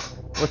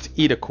 What's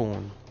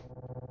Eat-a-coon?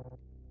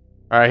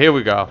 Alright, here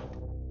we go.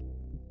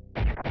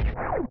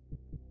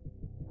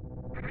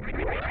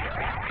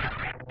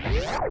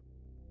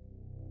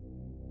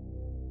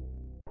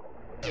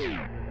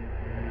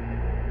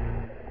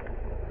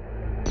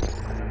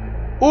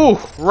 Ooh,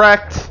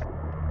 wrecked.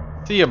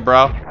 See ya,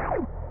 bro.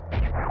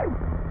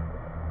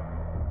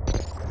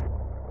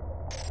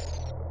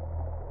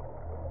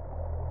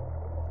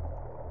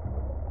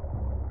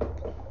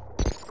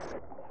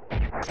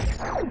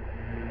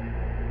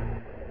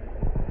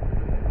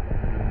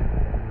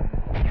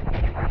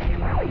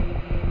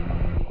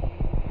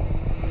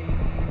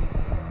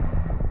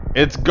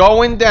 It's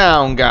going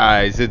down,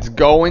 guys. It's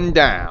going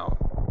down.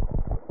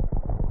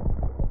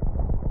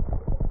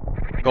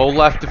 Go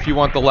left if you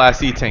want the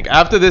last E-tank.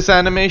 After this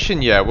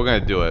animation, yeah, we're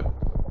gonna do it.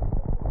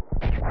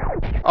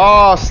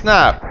 Oh,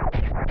 snap.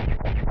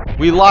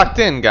 We locked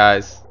in,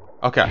 guys.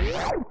 Okay.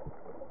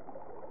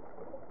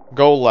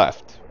 Go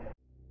left.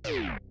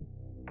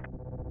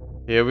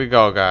 Here we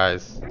go,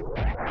 guys.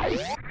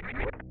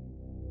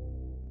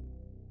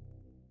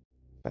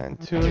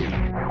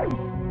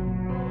 Fantoon.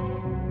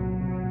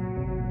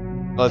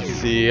 Let's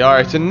see.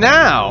 Alright, so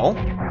now...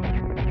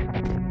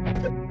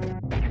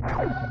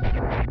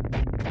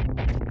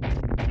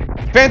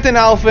 Phantom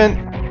Elephant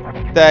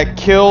that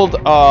killed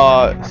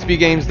Speed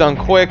Games Done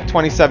Quick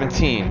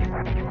 2017.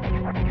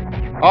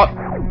 Oh.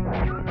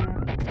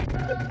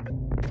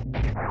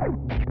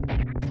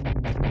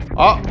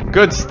 Oh,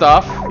 good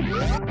stuff.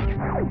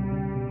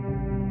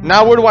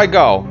 Now where do I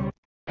go?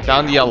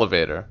 Down the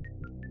elevator.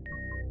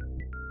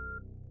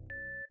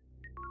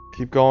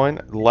 Keep going.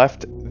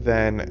 Left,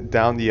 then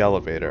down the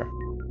elevator.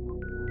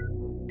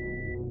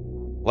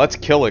 Let's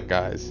kill it,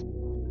 guys.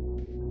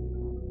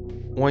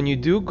 When you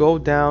do go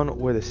down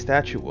where the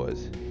statue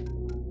was,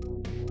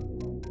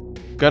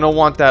 gonna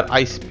want that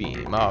ice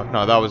beam. Oh,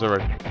 no, that was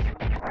already...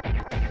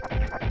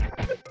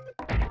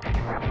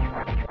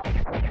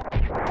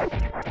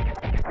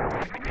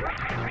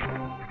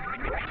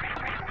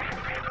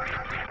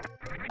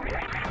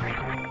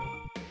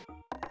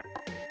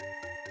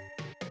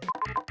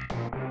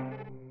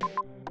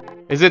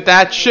 Is it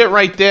that shit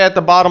right there at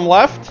the bottom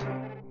left?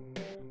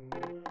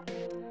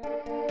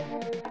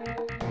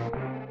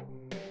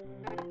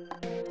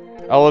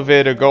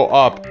 Elevator go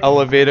up,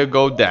 elevator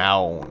go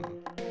down.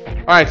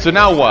 Alright, so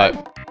now what?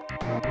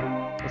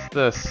 What's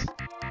this?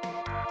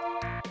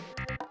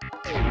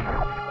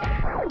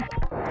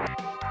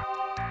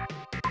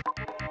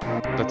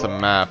 That's a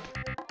map.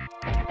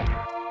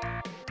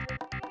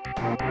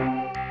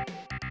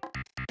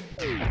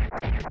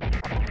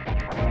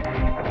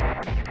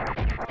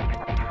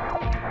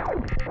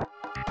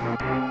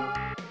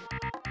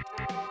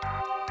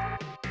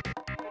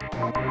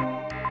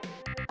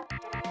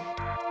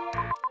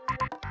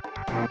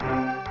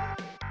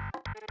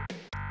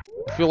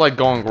 I feel like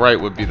going right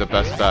would be the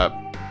best bet.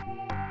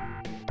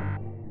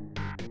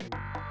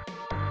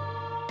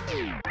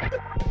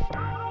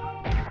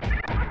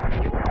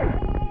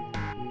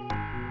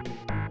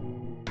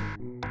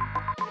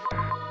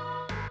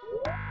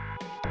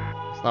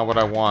 It's not what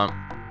I want.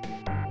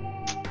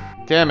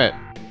 Damn it.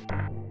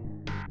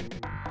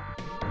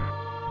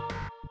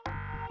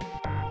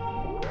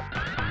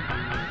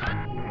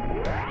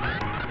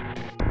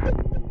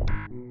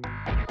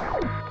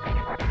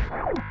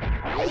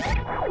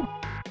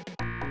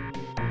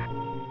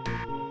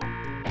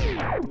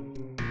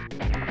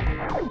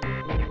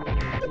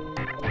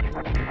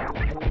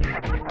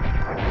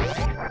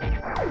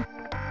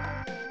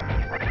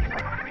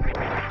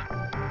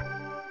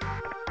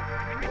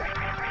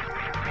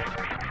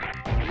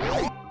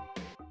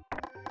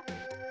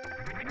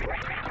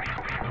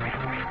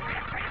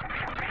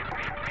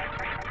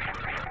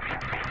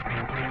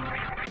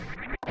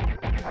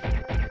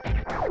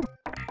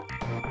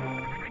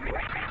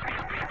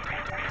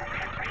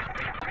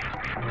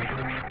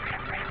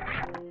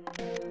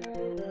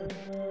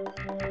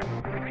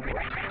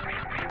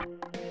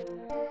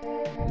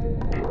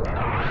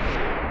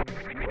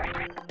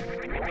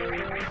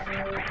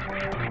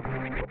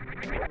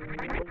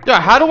 Yeah,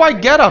 how do I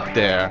get up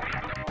there?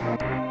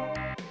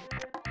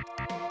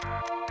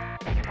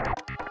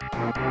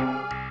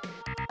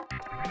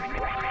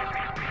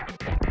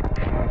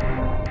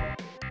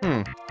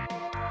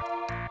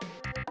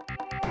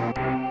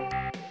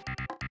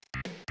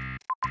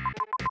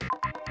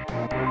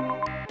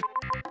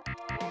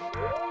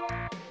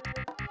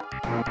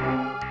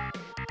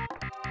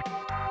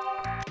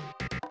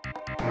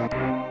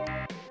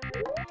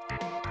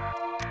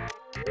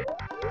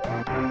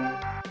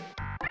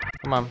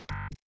 Come on.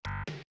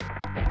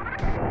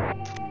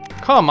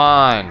 Come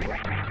on.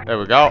 There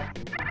we go.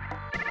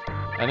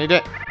 I need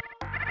it.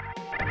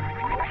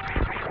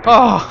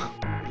 Oh,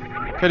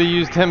 could have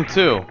used him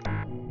too.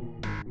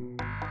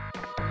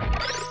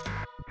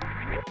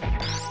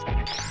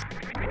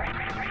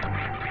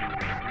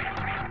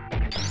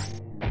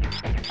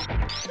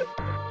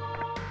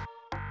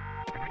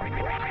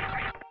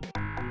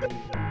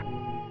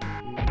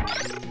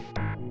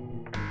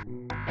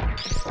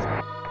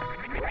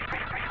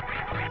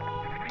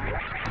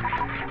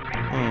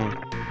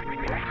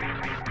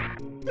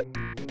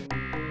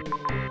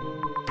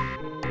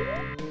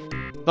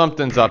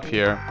 Something's up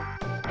here.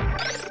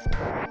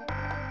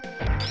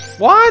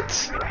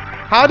 What?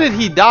 How did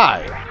he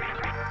die?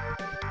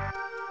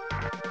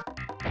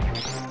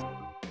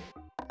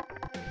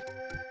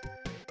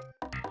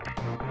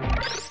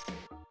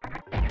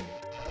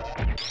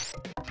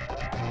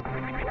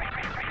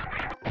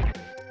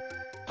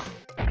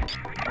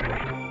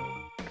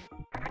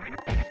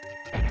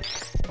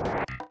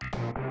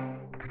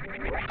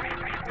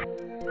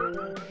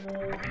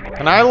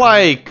 Can I,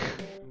 like...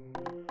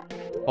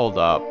 Hold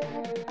up.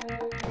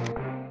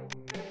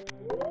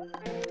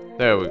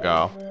 There we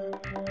go.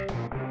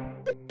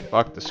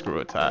 Fuck the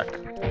screw attack.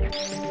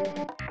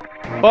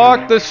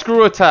 Fuck the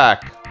screw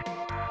attack!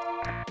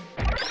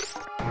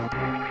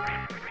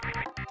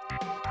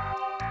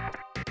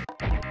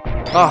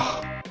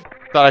 Ugh.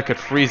 Thought I could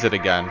freeze it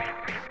again.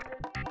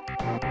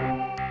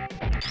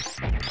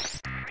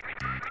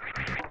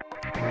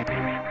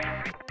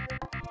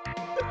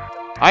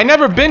 I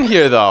never been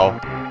here though.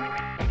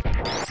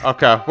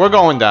 Okay, we're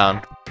going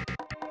down.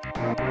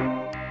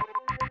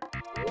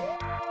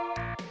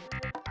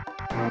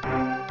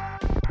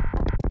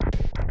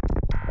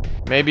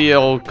 Maybe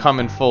it'll come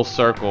in full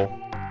circle.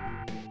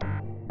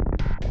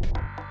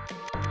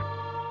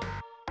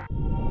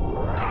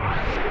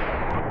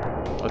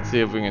 Let's see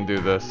if we can do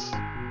this.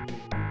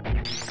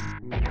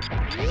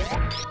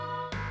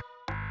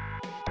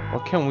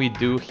 What can we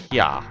do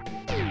here?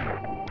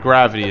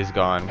 Gravity is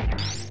gone.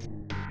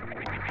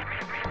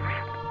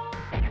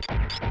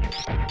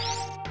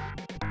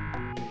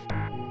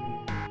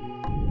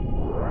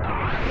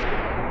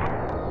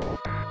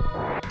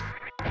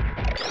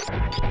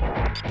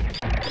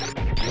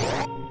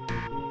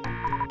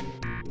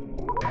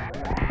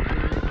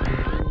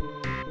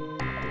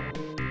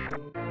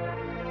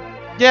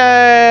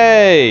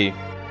 Yay!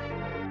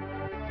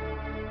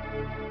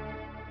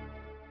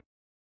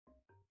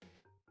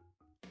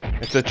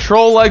 It's a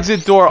troll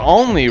exit door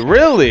only,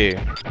 really?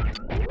 Alright,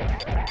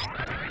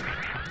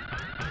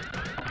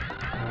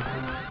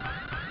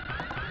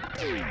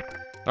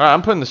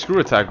 I'm putting the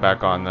screw attack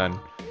back on then.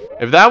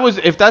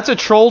 If that's a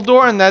troll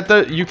door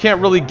and you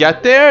can't really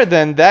get there,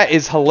 then that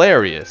is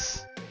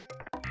hilarious.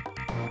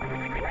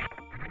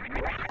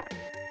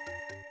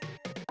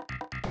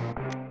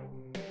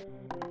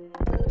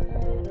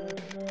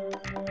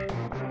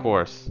 Of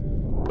course.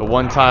 The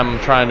one time I'm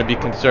trying to be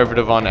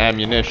conservative on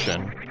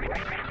ammunition,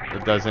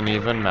 it doesn't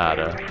even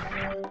matter.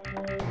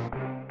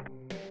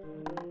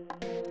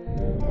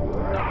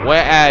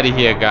 We're out of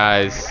here,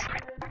 guys.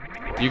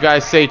 You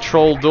guys say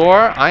troll door?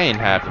 I ain't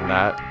having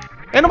that.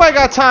 Ain't nobody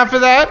got time for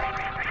that.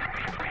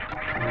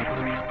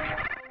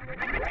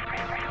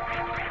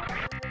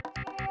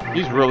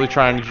 She's really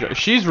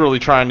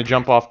trying to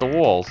jump off the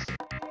walls.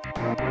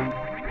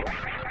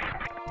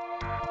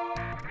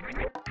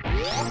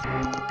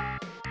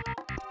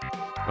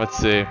 Let's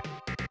see.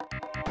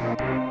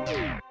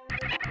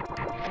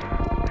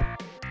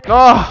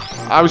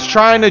 Oh, I was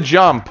trying to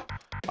jump.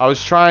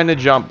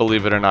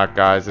 Believe it or not,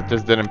 guys. It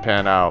just didn't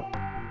pan out.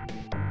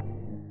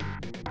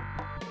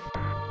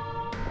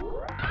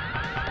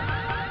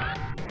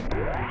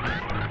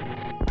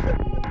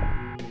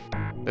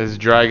 This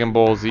Dragon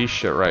Ball Z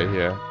shit right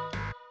here.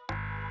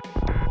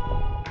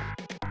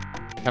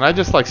 Can I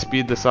just like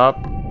speed this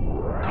up? There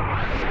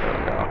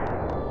we go.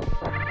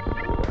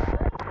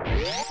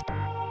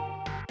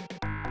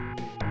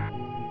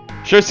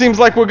 Sure seems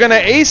like we're gonna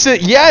ace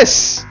it.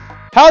 Yes!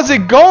 How's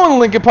it going,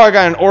 Linkin Park?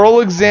 Got an oral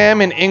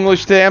exam in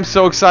English today. I'm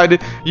so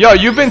excited. Yo,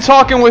 you've been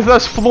talking with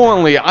us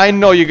fluently. I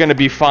know you're gonna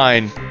be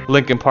fine,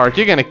 Linkin Park.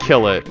 You're gonna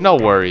kill it. No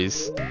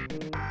worries.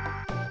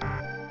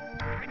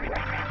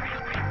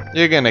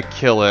 You're gonna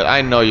kill it.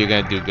 I know you're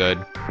gonna do good.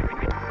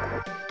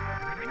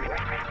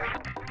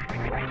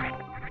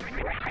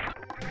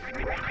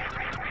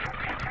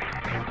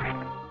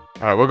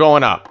 Alright, we're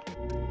going up.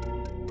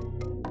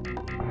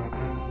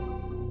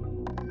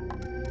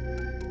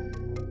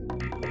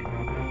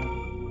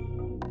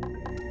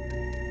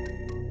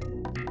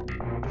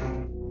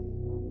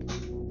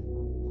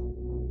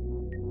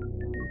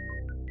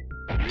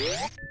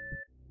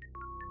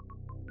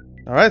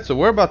 Alright, so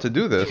we're about to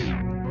do this.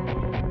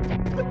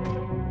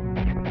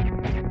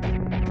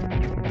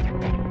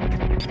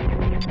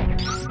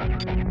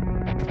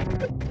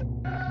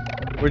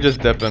 We're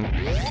just dipping.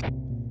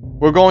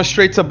 We're going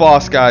straight to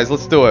boss, guys.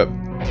 Let's do it.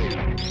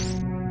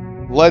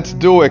 Let's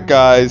do it,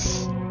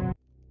 guys.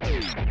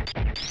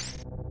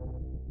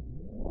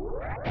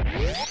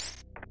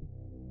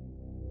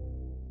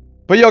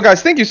 But yo,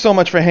 guys, thank you so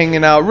much for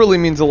hanging out. It really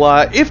means a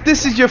lot. If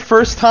this is your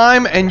first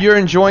time and you're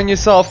enjoying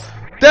yourself,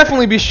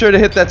 definitely be sure to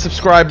hit that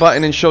subscribe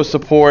button and show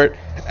support.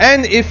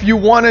 And if you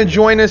want to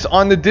join us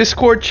on the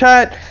Discord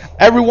chat,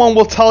 everyone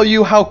will tell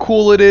you how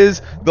cool it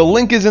is. The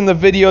link is in the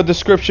video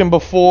description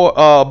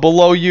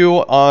below you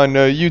on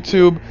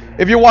YouTube.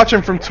 If you're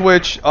watching from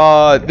Twitch,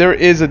 there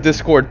is a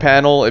Discord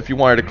panel if you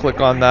wanted to click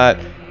on that.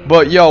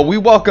 But yo, we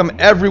welcome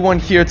everyone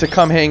here to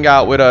come hang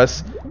out with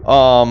us.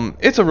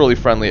 It's a really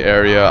friendly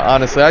area.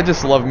 Honestly, I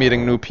just love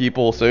meeting new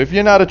people. So if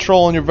you're not a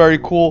troll and you're very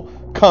cool,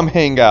 come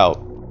hang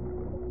out.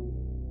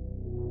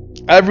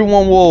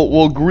 Everyone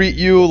will greet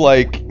you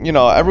like, you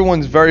know,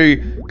 everyone's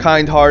very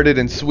kind-hearted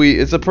and sweet.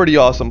 It's a pretty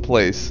awesome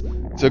place.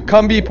 So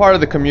come be part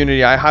of the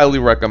community. I highly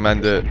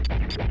recommend it.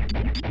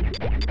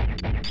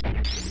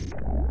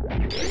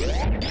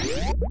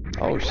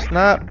 Oh,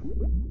 snap.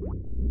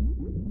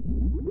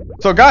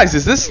 So guys,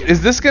 is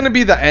this gonna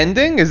be the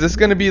ending? Is this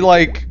gonna be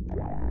like...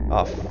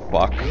 Oh,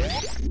 fuck.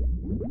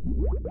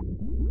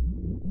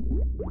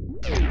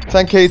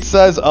 10K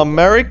says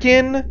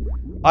American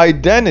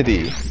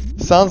Identity.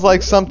 Sounds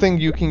like something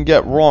you can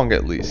get wrong,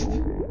 at least.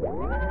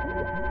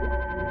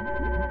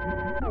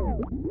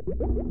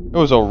 It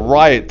was a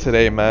riot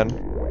today, man.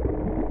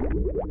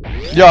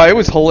 Yeah, it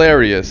was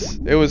hilarious.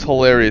 It was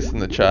hilarious in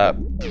the chat.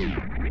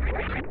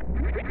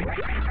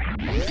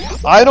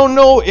 I don't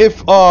know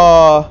if,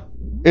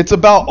 it's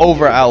about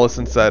over,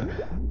 Allison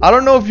said. I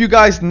don't know if you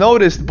guys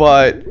noticed,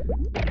 but...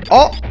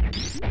 Oh!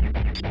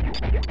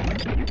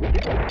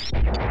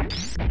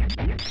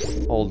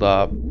 Hold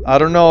up. I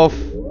don't know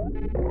if...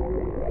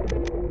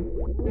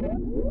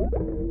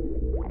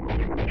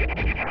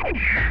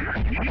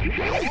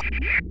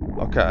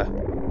 Okay.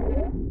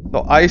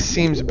 So ice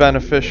seems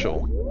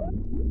beneficial.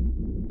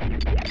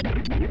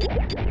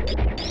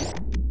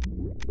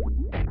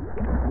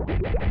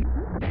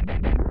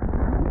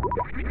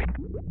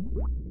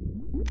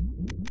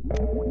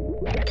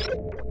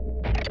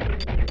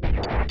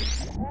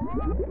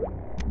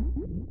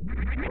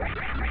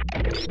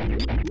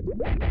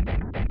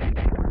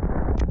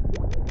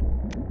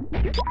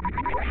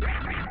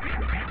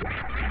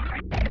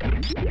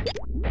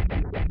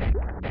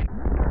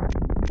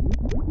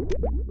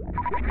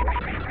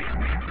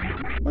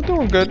 We're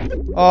doing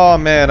good. Oh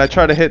man, I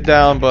tried to hit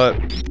down, but...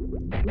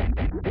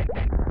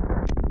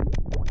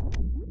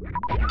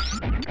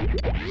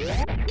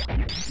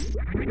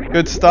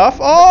 Good stuff.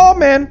 Oh,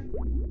 man.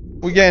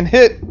 We're getting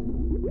hit.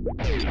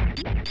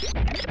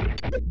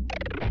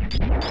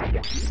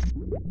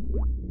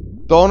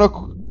 Don't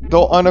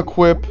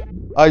unequip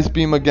Ice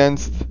Beam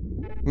against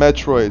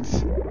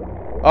Metroids.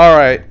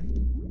 Alright.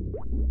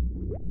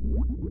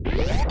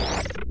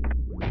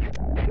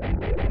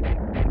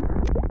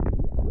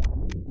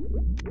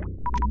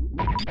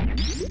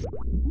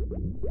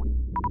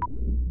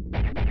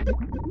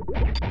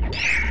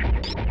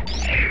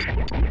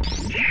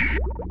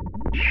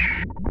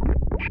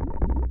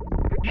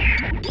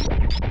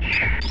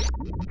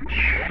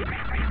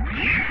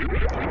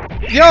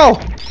 Yo!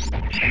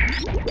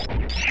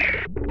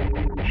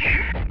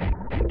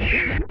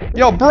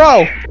 Yo,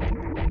 bro!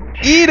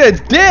 Eat a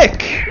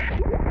dick!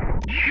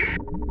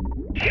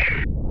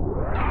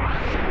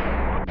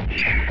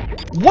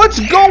 What's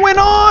going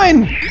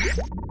on?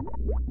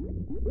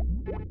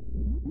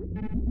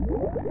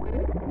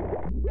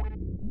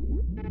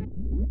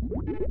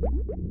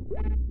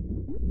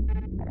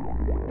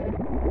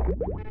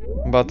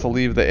 I'm about to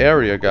leave the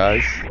area,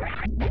 guys.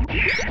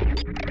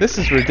 This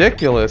is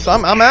ridiculous.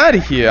 I'm out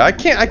of here. I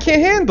can't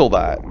handle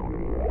that.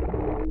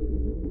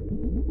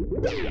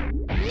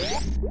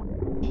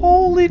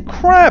 Holy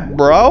crap,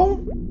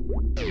 bro.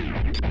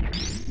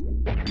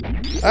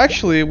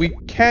 Actually, we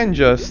can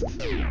just...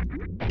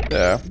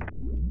 There.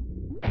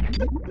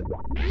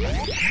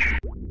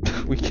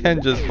 We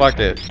can just fuck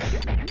it.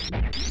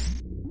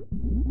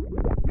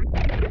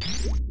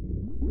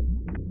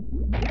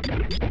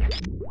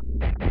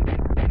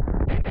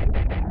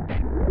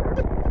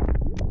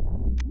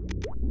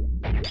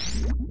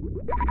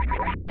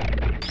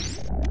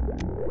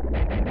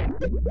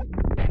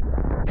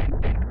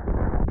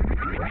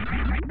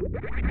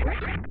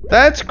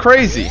 That's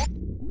crazy.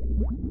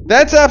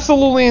 That's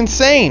absolutely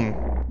insane.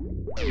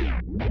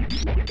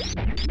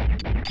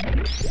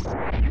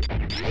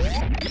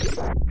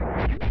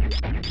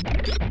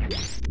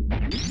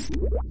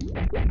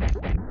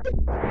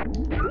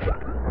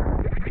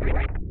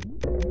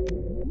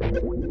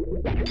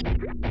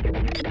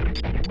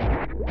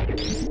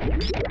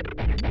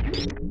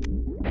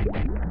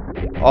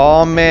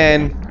 Oh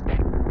man.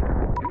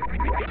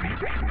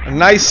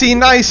 Nicey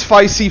nice,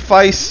 Ficey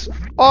Fice.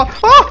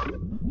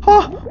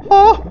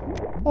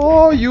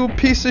 Oh, you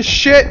piece of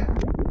shit.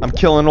 I'm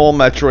killing all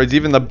Metroids,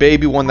 even the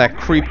baby one that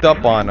creeped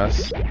up on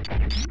us.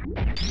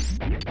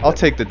 I'll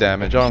take the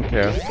damage, I don't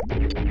care.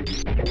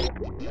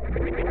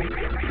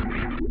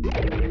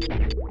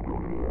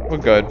 We're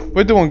good.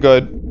 We're doing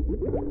good.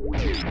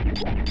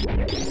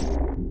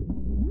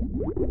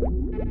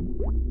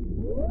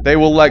 They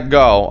will let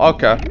go.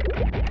 Okay.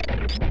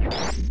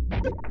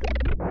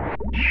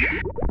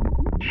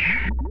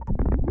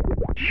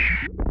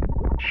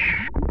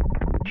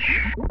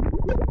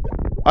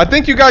 I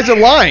think you guys are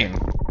lying.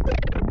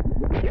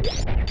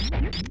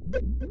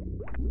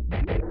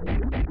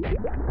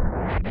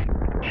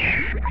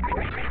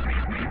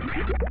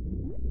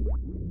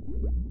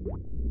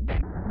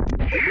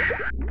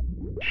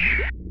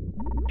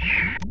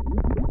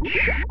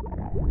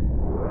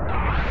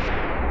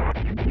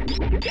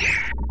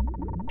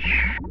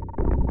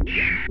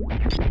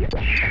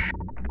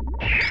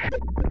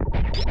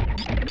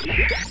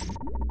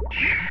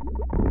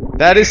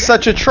 That is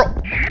such a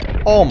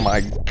oh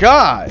my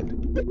god.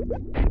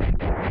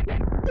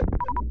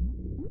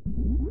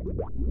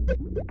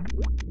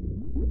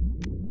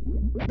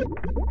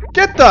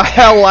 Get the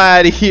hell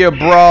out of here,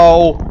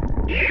 bro.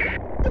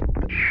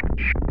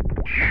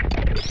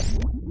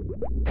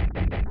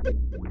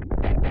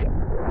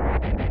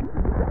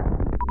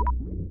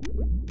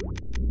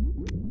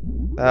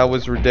 That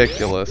was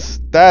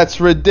ridiculous. That's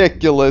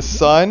ridiculous,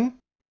 son.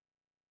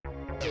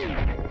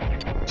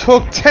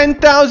 Took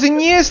 10,000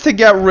 years to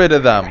get rid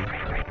of them.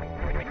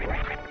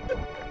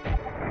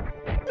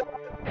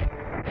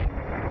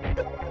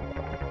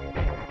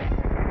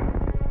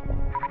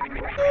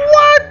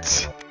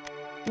 What?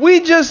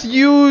 We just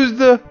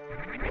used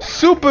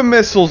super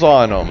missiles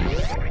on them.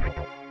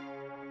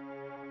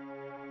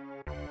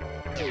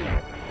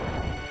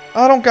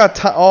 I don't got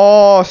time.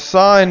 Oh,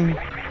 son.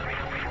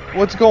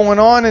 What's going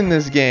on in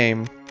this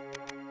game?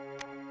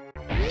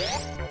 I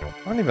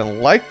don't even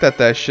like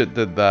that shit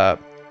did that.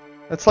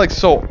 That's like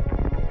so,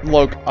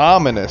 like,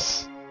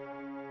 ominous.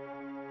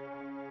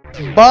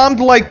 Bombed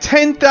like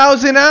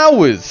 10,000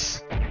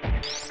 hours.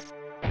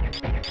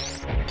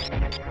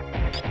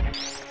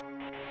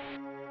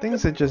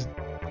 Things that just...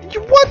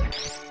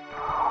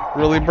 What?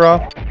 Really,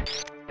 bro?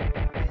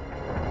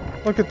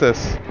 Look at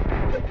this.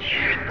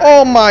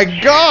 Oh my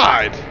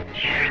god!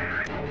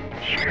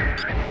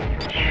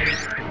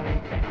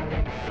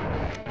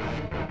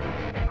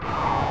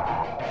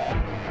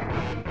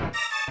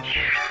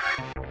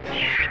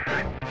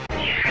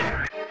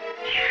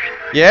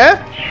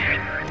 Yeah?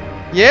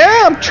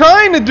 Yeah, I'm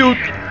trying to do...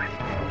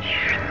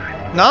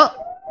 Nah.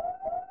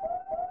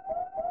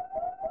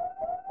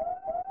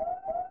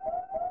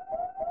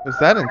 Was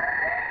that in...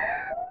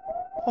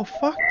 Oh,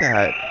 fuck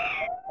that.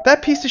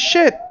 That piece of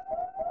shit.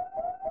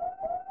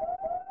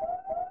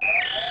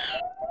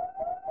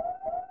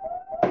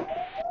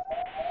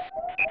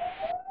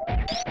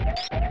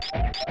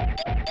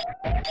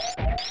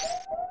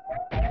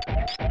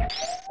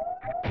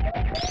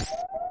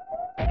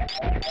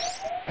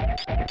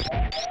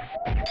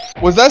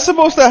 Was that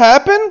supposed to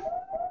happen?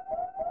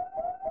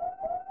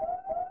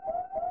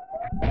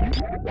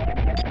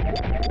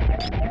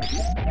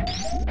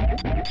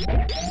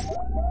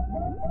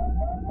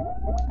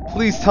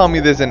 Please tell me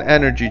there's an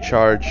energy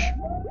charge.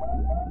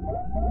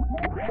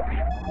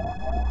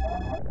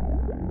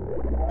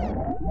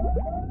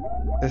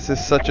 This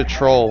is such a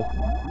troll.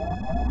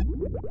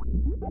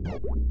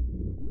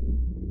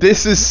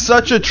 This is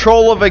such a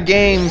troll of a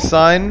game,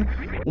 son.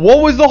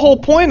 What was the whole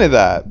point of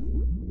that?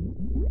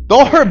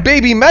 Don't hurt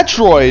baby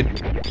Metroid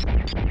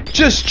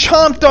just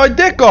chomped our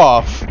dick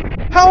off.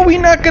 How are we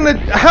not gonna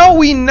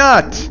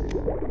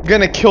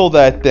kill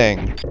that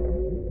thing?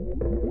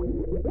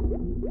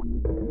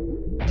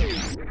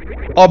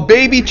 A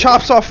baby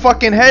chops our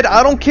fucking head.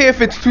 I don't care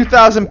if it's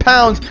 2,000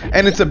 pounds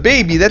and it's a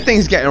baby. That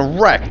thing's getting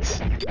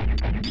wrecked.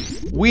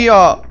 We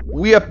are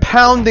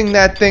pounding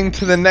that thing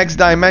to the next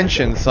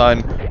dimension,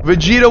 son.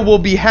 Vegeta will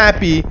be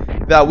happy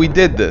that we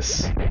did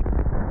this.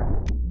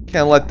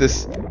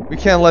 We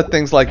can't let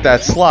things like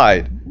that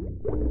slide.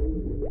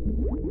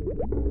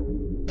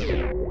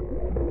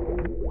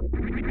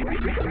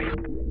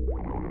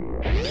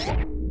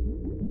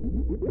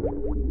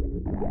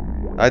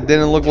 That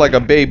didn't look like a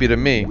baby to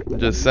me.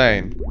 Just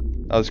saying.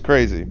 That was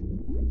crazy.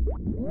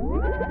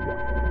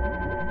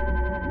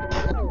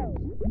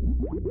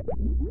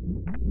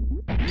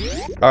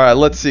 Alright,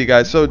 let's see,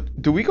 guys. So,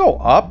 do we go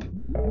up?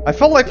 I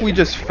felt like we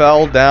just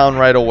fell down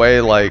right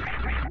away, like...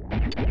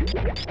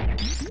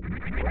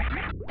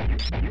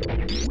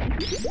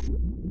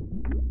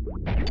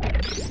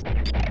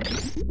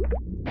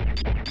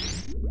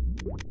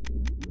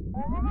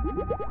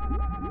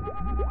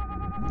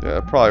 Yeah,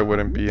 there probably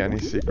wouldn't be any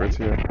secrets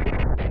here.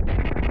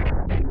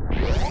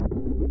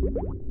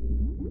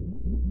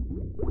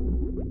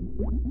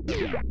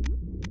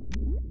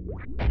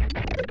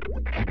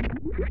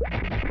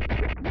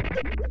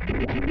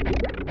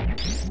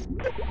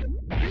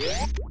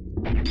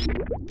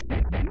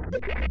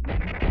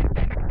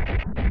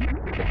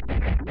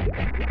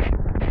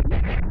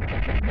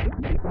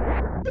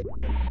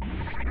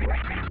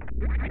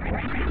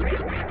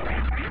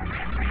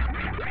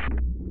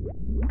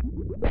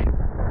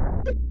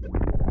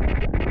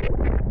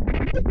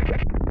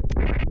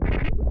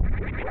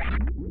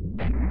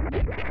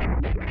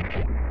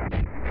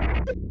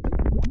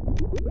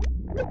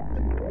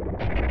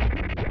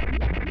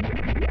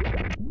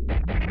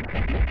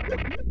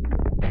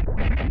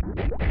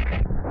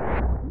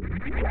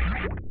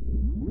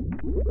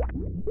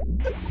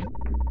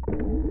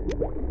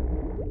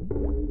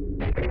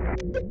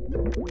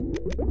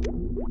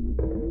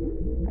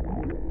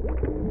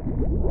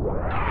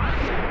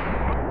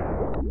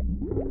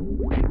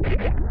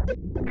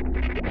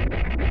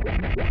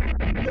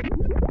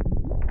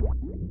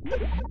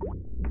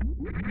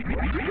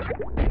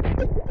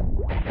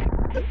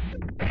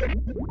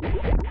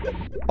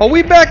 Are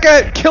we back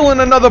at killing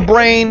another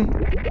brain?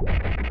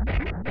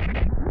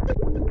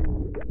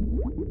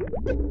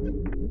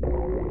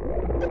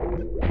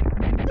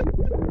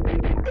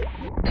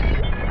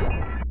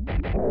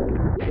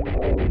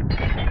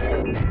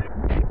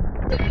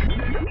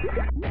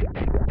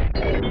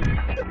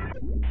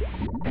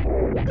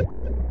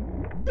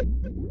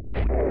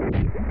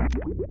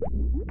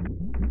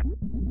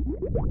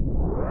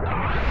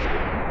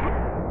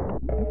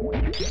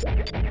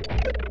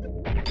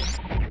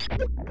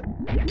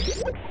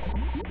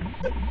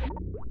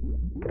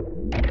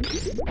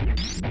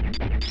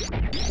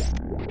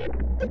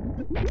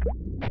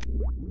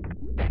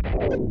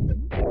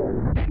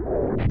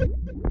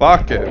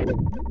 Fuck it.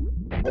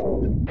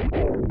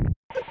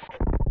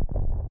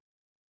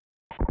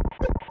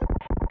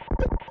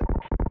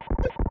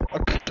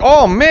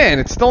 Oh man,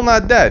 it's still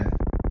not dead.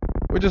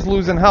 We're just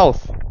losing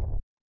health.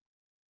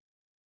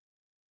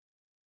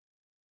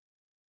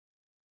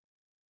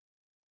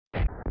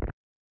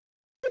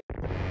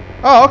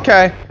 Oh,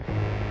 okay.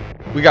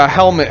 We got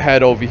helmet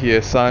head over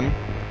here, son.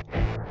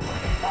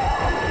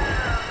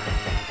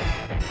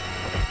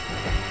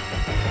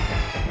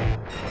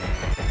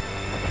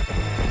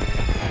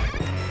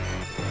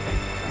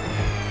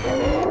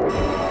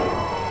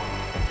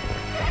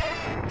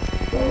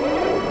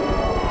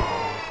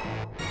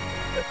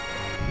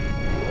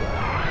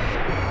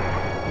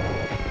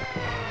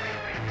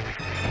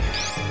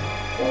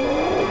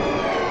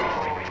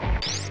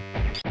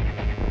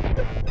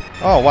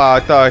 Oh wow, I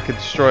thought I could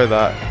destroy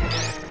that.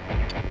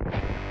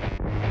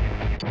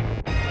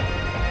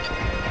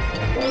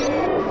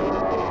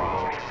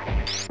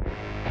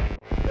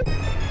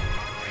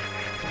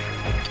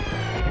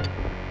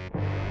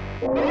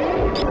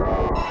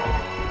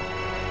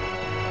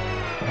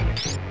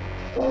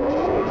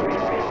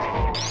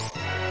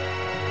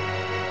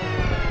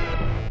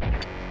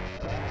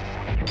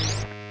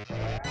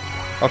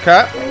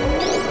 Okay.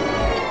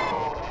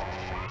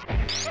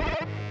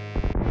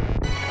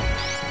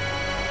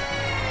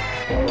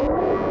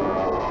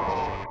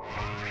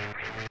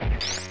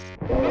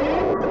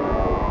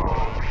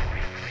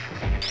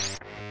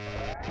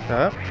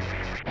 Okay.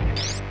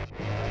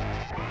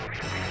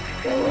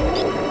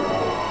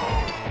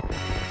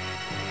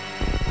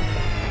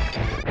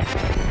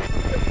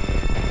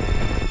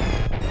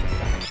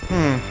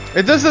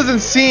 It just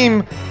doesn't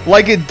seem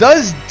like it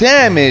does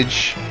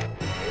damage.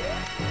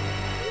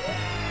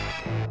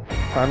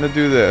 Time to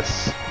do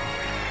this.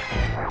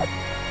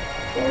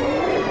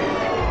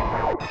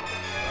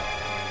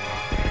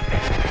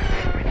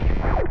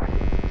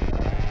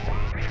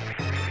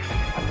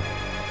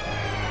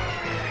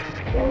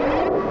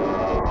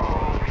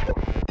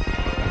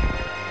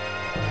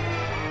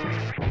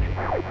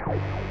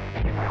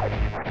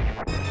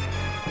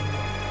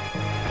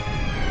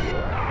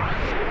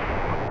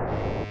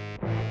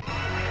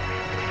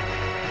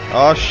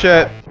 Oh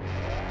shit.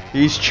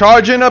 He's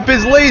charging up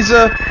his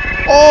laser.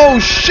 Oh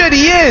shit,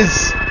 he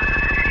is!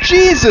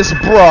 Jesus,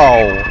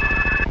 bro!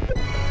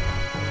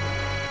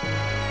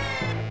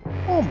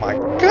 Oh my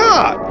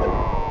god!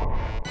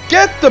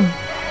 Get the...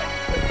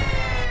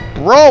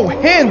 Bro,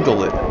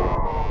 handle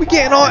it! We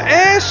getting our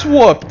ass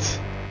whooped!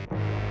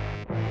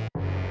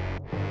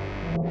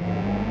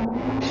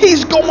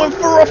 He's going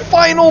for a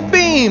final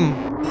beam!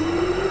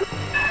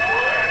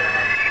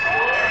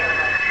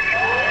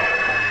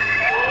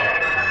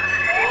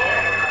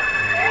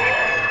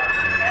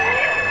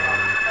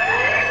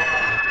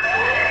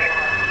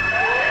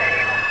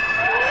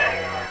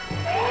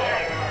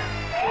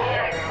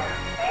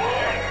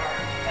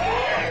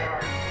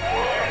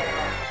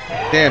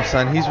 Damn,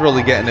 son, he's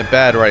really getting it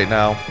bad right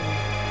now.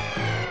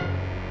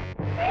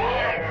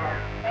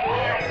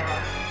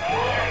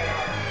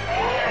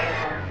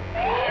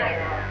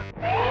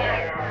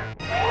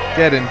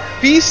 Getting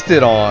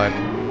feasted on.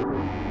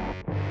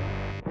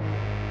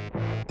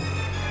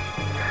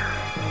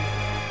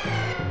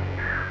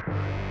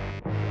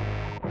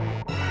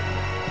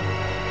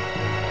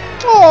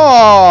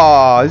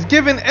 Oh, he's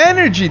giving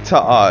energy to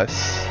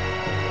us.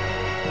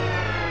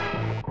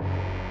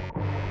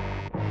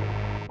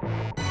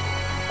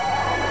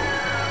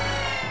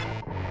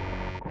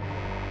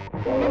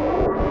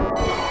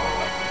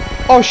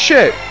 Oh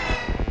shit!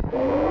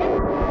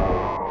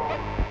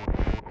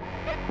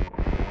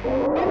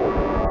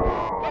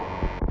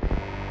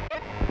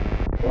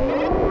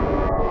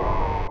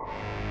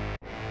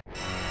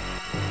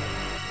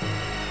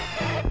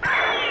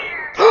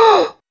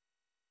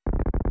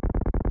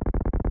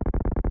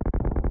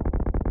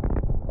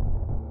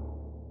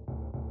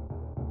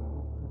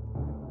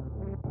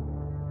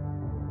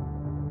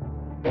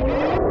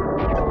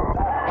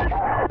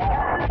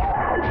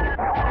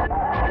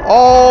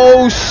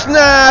 Oh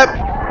snap!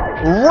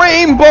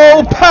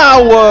 Rainbow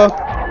power!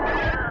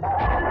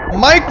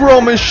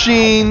 Micro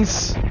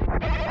machines! Hit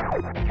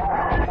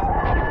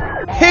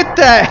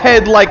that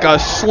head like a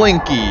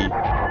slinky!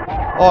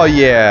 Oh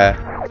yeah.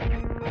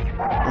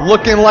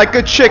 Looking like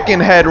a chicken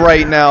head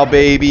right now,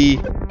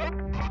 baby.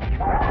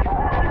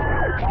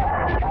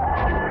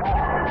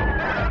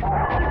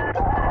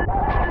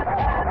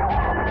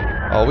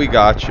 Oh, we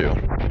got you.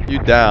 You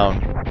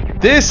down.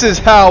 This is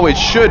how it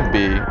should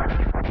be.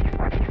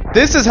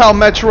 This is how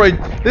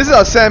Metroid... This is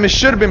how Samus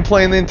should have been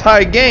playing the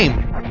entire game.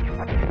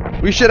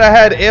 We should have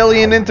had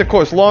alien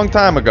intercourse long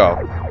time ago.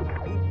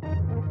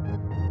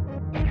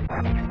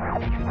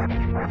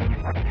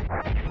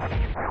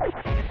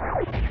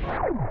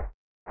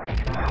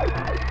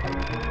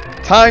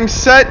 Time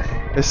set.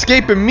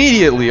 Escape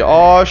immediately.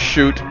 Oh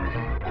shoot.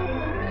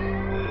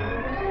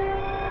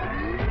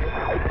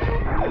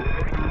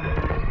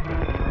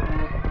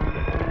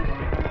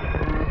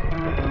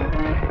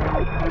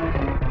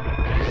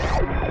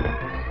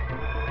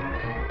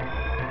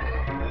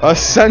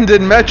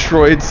 Ascended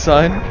Metroid,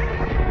 son.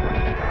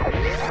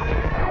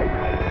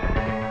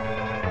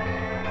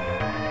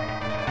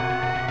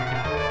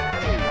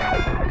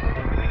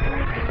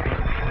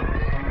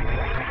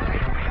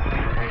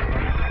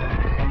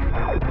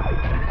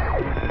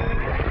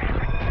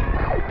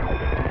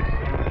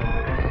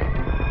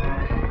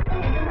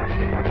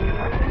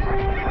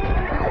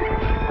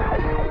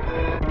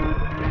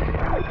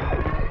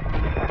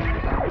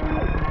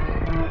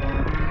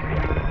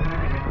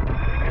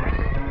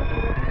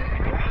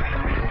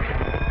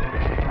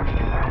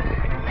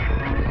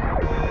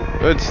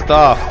 Good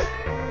stuff.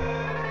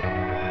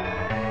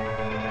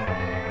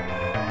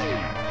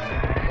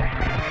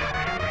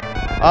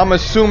 I'm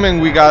assuming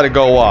we gotta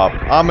go up.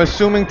 I'm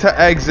assuming to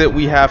exit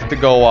we have to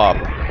go up.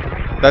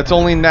 That's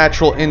only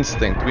natural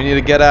instinct. We need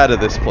to get out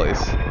of this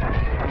place.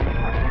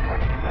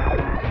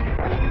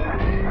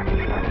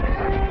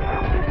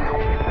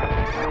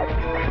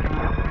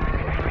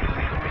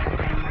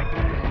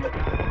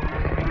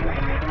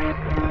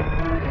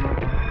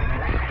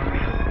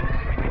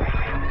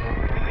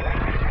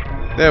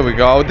 There we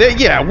go.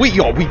 Yeah, we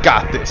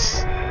got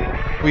this.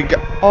 We got.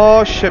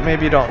 Oh shit!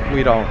 Maybe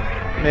we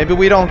don't. Maybe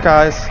we don't,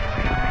 guys.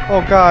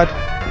 Oh god.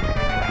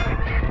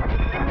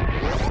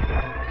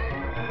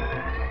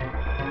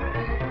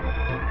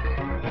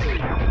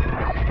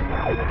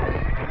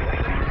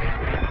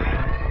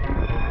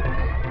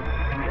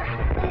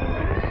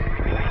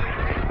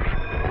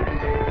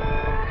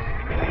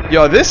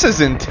 Yo, this is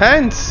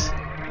intense.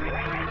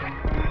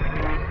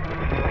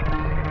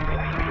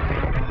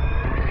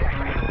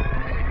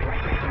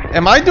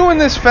 Am I doing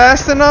this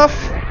fast enough?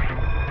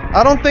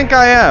 I don't think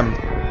I am.